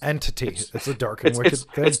wicked entity. It's a dark and wicked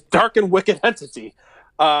thing. It's dark and wicked entity.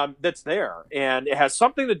 that's there, and it has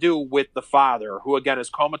something to do with the father, who again is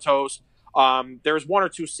comatose. There's one or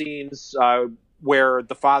two scenes where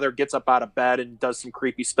the father gets up out of bed and does some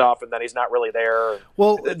creepy stuff, and then he's not really there.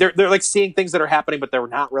 Well, they're like seeing things that are happening, but they're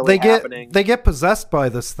not really happening. They get possessed by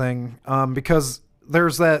this thing because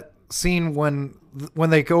there's that scene when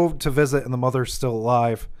they go to visit and the mother's still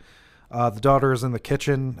alive. The daughter is in the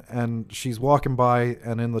kitchen and she's walking by,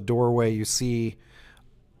 and in the doorway you see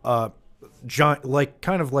giant, like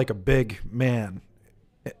kind of like a big man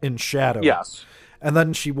in shadow. Yes. And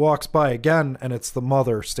then she walks by again, and it's the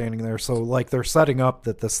mother standing there. So, like, they're setting up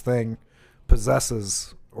that this thing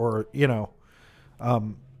possesses or,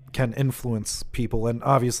 can influence people. And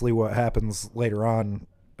obviously what happens later on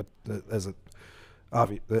as it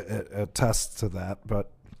attests to that.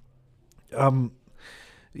 But,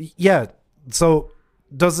 yeah. So,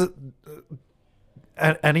 does it...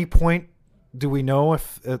 At any point, do we know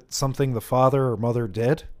if it's something the father or mother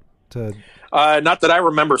did to... Not that I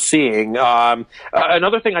remember seeing.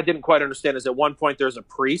 Another thing I didn't quite understand is at one point there's a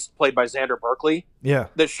priest played by Xander Berkeley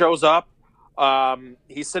that shows up.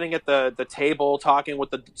 He's sitting at the table talking with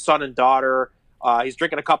the son and daughter. He's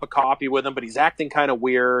drinking a cup of coffee with them, but he's acting kind of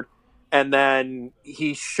weird. And then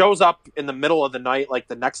he shows up in the middle of the night, like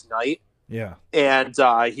the next night. Yeah. And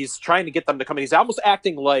he's trying to get them to come in. He's almost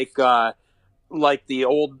acting like the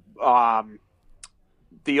old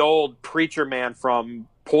preacher man from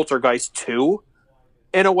Poltergeist 2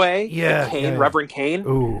 in a way. Yeah, Reverend Kane.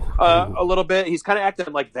 Ooh. A little bit. He's kind of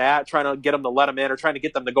acting like that, trying to get him to let him in or trying to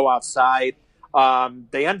get them to go outside.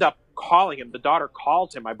 They end up calling him. The daughter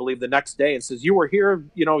called him, I believe, the next day and says, "You were here,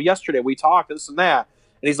 yesterday. We talked, this and that."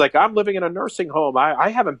 And he's like, "I'm living in a nursing home. I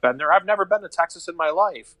haven't been there. I've never been to Texas in my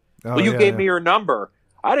life." "Well, you gave me your number."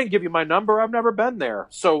 "I didn't give you my number. I've never been there."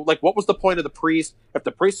 So, like, what was the point of the priest? If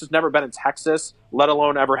the priest has never been in Texas, let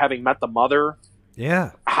alone ever having met the mother,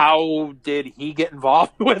 yeah, how did he get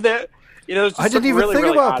involved with it? I didn't even think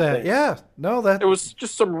about that. Things. Yeah, no, it was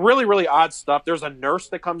just some really, really odd stuff. There's a nurse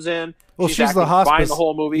that comes in. Well, she's the hospice fine the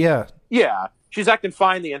whole movie. Yeah, she's acting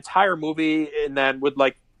fine the entire movie, and then with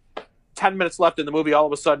like 10 minutes left in the movie, all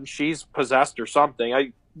of a sudden she's possessed or something.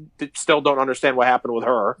 I still don't understand what happened with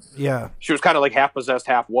her. Yeah, she was kind of like half possessed,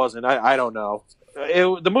 half wasn't. I don't know.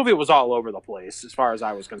 The movie was all over the place as far as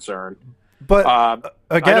I was concerned. But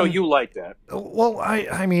again, I know you liked it. Well,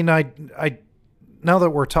 I mean, I now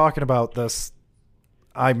that we're talking about this,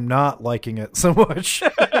 I'm not liking it so much.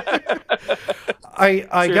 So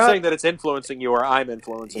you're saying that it's influencing you, or I'm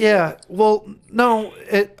influencing you? Yeah. Well, no.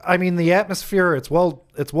 I mean, the atmosphere. It's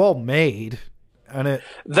well made, and it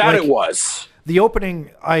was the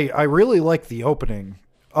opening. I really like the opening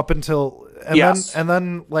up until and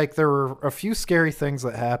then like there were a few scary things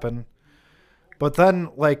that happen, but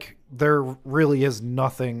then like there really is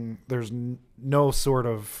nothing. There's no sort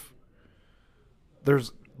of.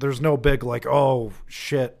 There's no big like, oh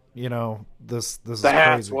shit, this is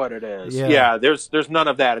that's crazy. What it is. Yeah. There's none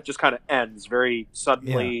of that. It just kind of ends very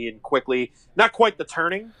suddenly and quickly. Not quite the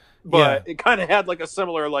turning, but it kind of had like a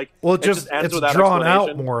similar like. Well, it's drawn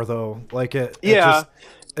out more though. Like it's a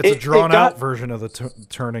drawn out version of the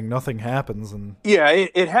turning. Nothing happens, and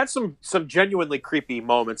it had some genuinely creepy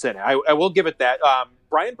moments in it. I will give it that.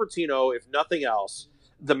 Brian Bertino, if nothing else,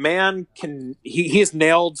 the man he's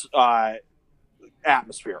nailed.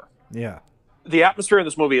 Atmosphere. Yeah. The atmosphere in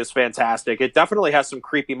this movie is fantastic. It definitely has some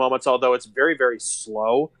creepy moments, although it's very, very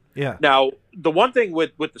slow. Yeah. Now, the one thing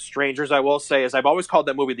with The Strangers, I will say, is I've always called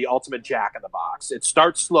that movie the ultimate Jack in the Box. It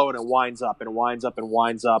starts slow and it winds up and winds up and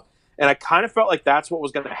winds up. And I kind of felt like that's what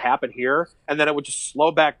was going to happen here. And then it would just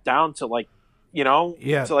slow back down to like,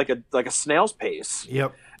 to like a snail's pace.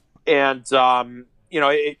 Yep. And,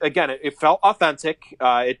 it felt authentic.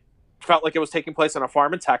 It felt like it was taking place on a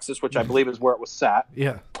farm in Texas, which I believe is where it was set.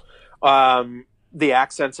 Yeah. The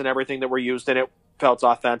accents and everything that were used in it felt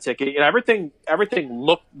authentic. Everything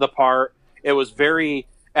looked the part. It was very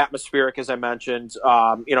atmospheric, as I mentioned.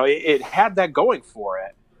 It had that going for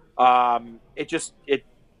it. It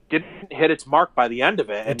didn't hit its mark by the end of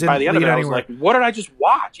it. And by the end of it, I was like, what did I just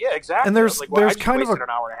watch? Yeah, exactly. And there's kind of an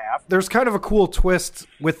hour and a half. There's kind of a cool twist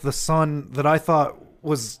with the son that I thought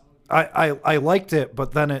was, I liked it,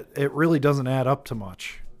 but then it really doesn't add up to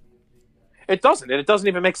much. It doesn't, and it doesn't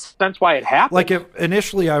even make sense why it happened. Like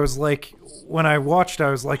initially, I was like, when I watched,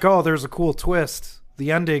 I was like, oh, there's a cool twist.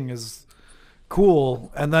 The ending is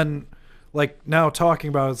cool, and then like now talking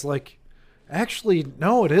about it, it's like, actually,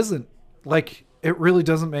 no, it isn't. Like it really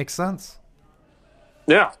doesn't make sense.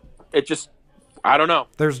 Yeah, it just, I don't know.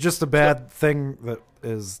 There's just a bad thing that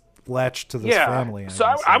is latched to this family.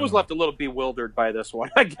 I was left a little bewildered by this one,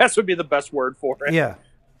 I guess would be the best word for it. Yeah.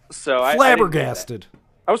 So flabbergasted.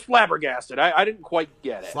 I was flabbergasted. I didn't quite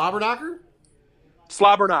get it. Slobberknocker?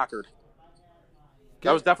 Slobberknockered.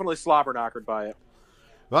 I was definitely slobberknockered by it.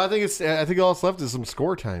 Well, I think all that's left is some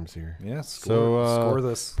score times here. Yeah, score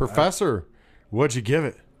this. Professor, what'd you give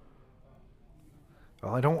it?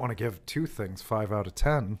 Well, I don't want to give two things 5 out of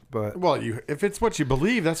 10, but if it's what you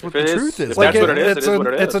believe, that's what the truth is. That's what it is.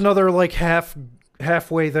 It's another like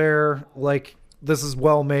halfway there. Like, this is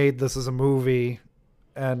well made. This is a movie,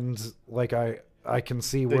 and like I can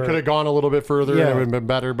see where they could have gone a little bit further. Yeah. And it would have been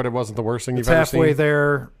better, but it wasn't the worst thing you've ever seen. It's halfway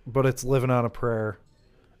there, but it's living on a prayer.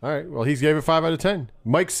 All right. Well, he's gave it 5 out of 10.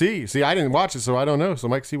 Mike C. See, I didn't watch it, so I don't know. So,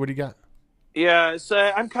 Mike C., what do you got? Yeah, so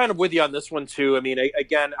I'm kind of with you on this one too. I mean,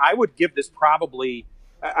 again, I would give this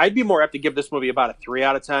I'd be more apt to give this movie about a 3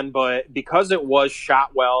 out of 10, but because it was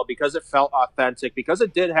shot well, because it felt authentic, because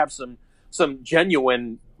it did have some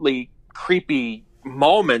genuinely creepy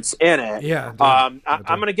moments in it. Yeah. I'm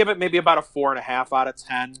going to give it maybe about a 4.5 out of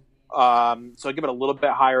 10. So I give it a little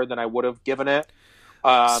bit higher than I would have given it.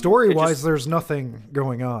 Story-wise, there's nothing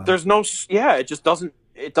going on. There's no. Yeah, it just doesn't.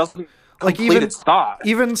 It doesn't. Like even its thought.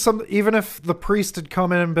 Even if the priest had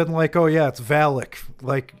come in and been like, "Oh yeah, it's Valak,"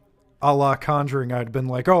 like a la Conjuring, I'd been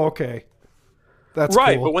like, "Oh okay, that's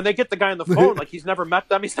right." cool. But when they get the guy on the phone, like he's never met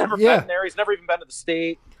them, he's never been there, he's never even been to the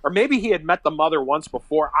state, or maybe he had met the mother once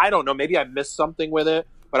before. I don't know. Maybe I missed something with it,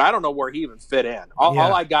 but I don't know where he even fit in. All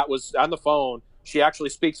I got was on the phone. She actually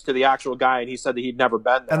speaks to the actual guy, and he said that he'd never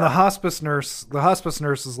been there. And the hospice nurse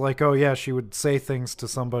is like, "Oh yeah, she would say things to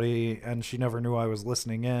somebody, and she never knew I was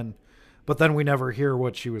listening in." But then we never hear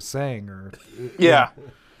what she was saying, or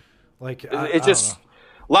like it just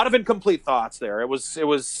a lot of incomplete thoughts there. It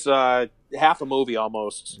was half a movie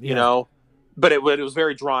almost, you know, but it was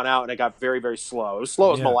very drawn out and it got very, very slow. It was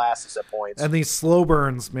slow as molasses at points. And these slow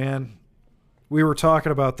burns, man, we were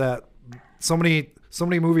talking about that. So many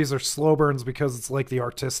movies are slow burns because it's like the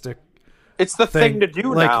artistic. It's the thing to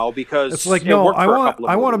do now because it's like no,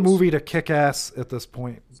 I want a movie to kick ass at this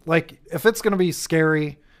point. Like if it's gonna be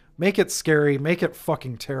scary. Make it scary. Make it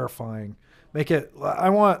fucking terrifying. I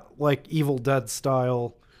want like Evil Dead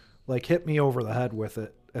style, like hit me over the head with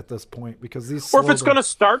it at this point because these. Or if it's going to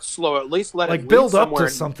start slow, at least let it build up to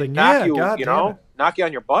something. Knock you on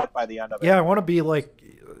your butt by the end of it. Yeah, I want to be like,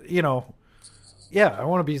 I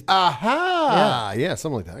want to be. Aha! Yeah,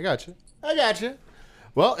 something like that. I got you.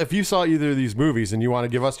 Well, if you saw either of these movies and you want to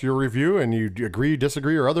give us your review and you agree,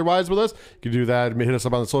 disagree, or otherwise with us, you can do that and hit us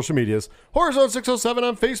up on the social medias. HorrorZone607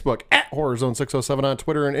 on Facebook, at HorrorZone607 on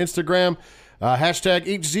Twitter and Instagram, hashtag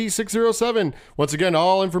HZ607. Once again,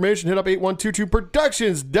 all information, hit up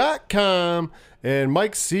 8122productions.com. And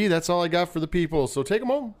Mike C., that's all I got for the people, so take them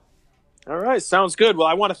home. All right, sounds good. Well,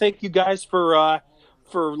 I want to thank you guys for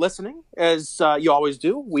listening, as you always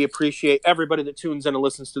do. We appreciate everybody that tunes in and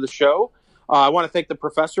listens to the show. I want to thank the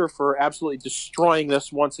professor for absolutely destroying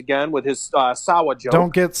this once again with his Sawa joke.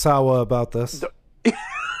 Don't get Sawa about this.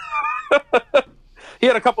 He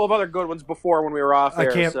had a couple of other good ones before when we were off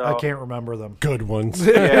there. I can't remember them. Good ones.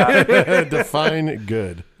 Yeah. Define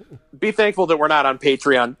good. Be thankful that we're not on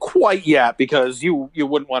Patreon quite yet because you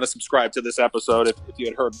wouldn't want to subscribe to this episode if you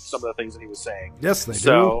had heard some of the things that he was saying. Yes, they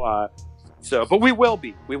do. But we will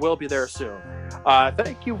be. We will be there soon.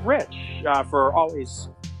 Thank you, Rich, for always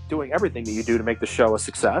doing everything that you do to make the show a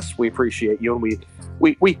success. We appreciate you, and we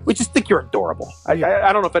just think you're adorable. I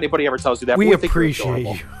don't know if anybody ever tells you that. We appreciate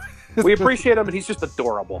you. We appreciate him, and he's just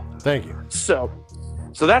adorable. Thank you. So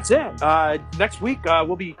that's it. Next week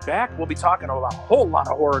we'll be back. We'll be talking about a whole lot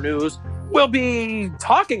of horror news. We'll be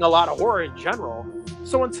talking a lot of horror in general.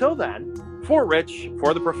 So until then, for Rich,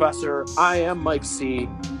 for the professor, I am Mike C.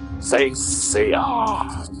 saying see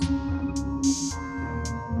ya.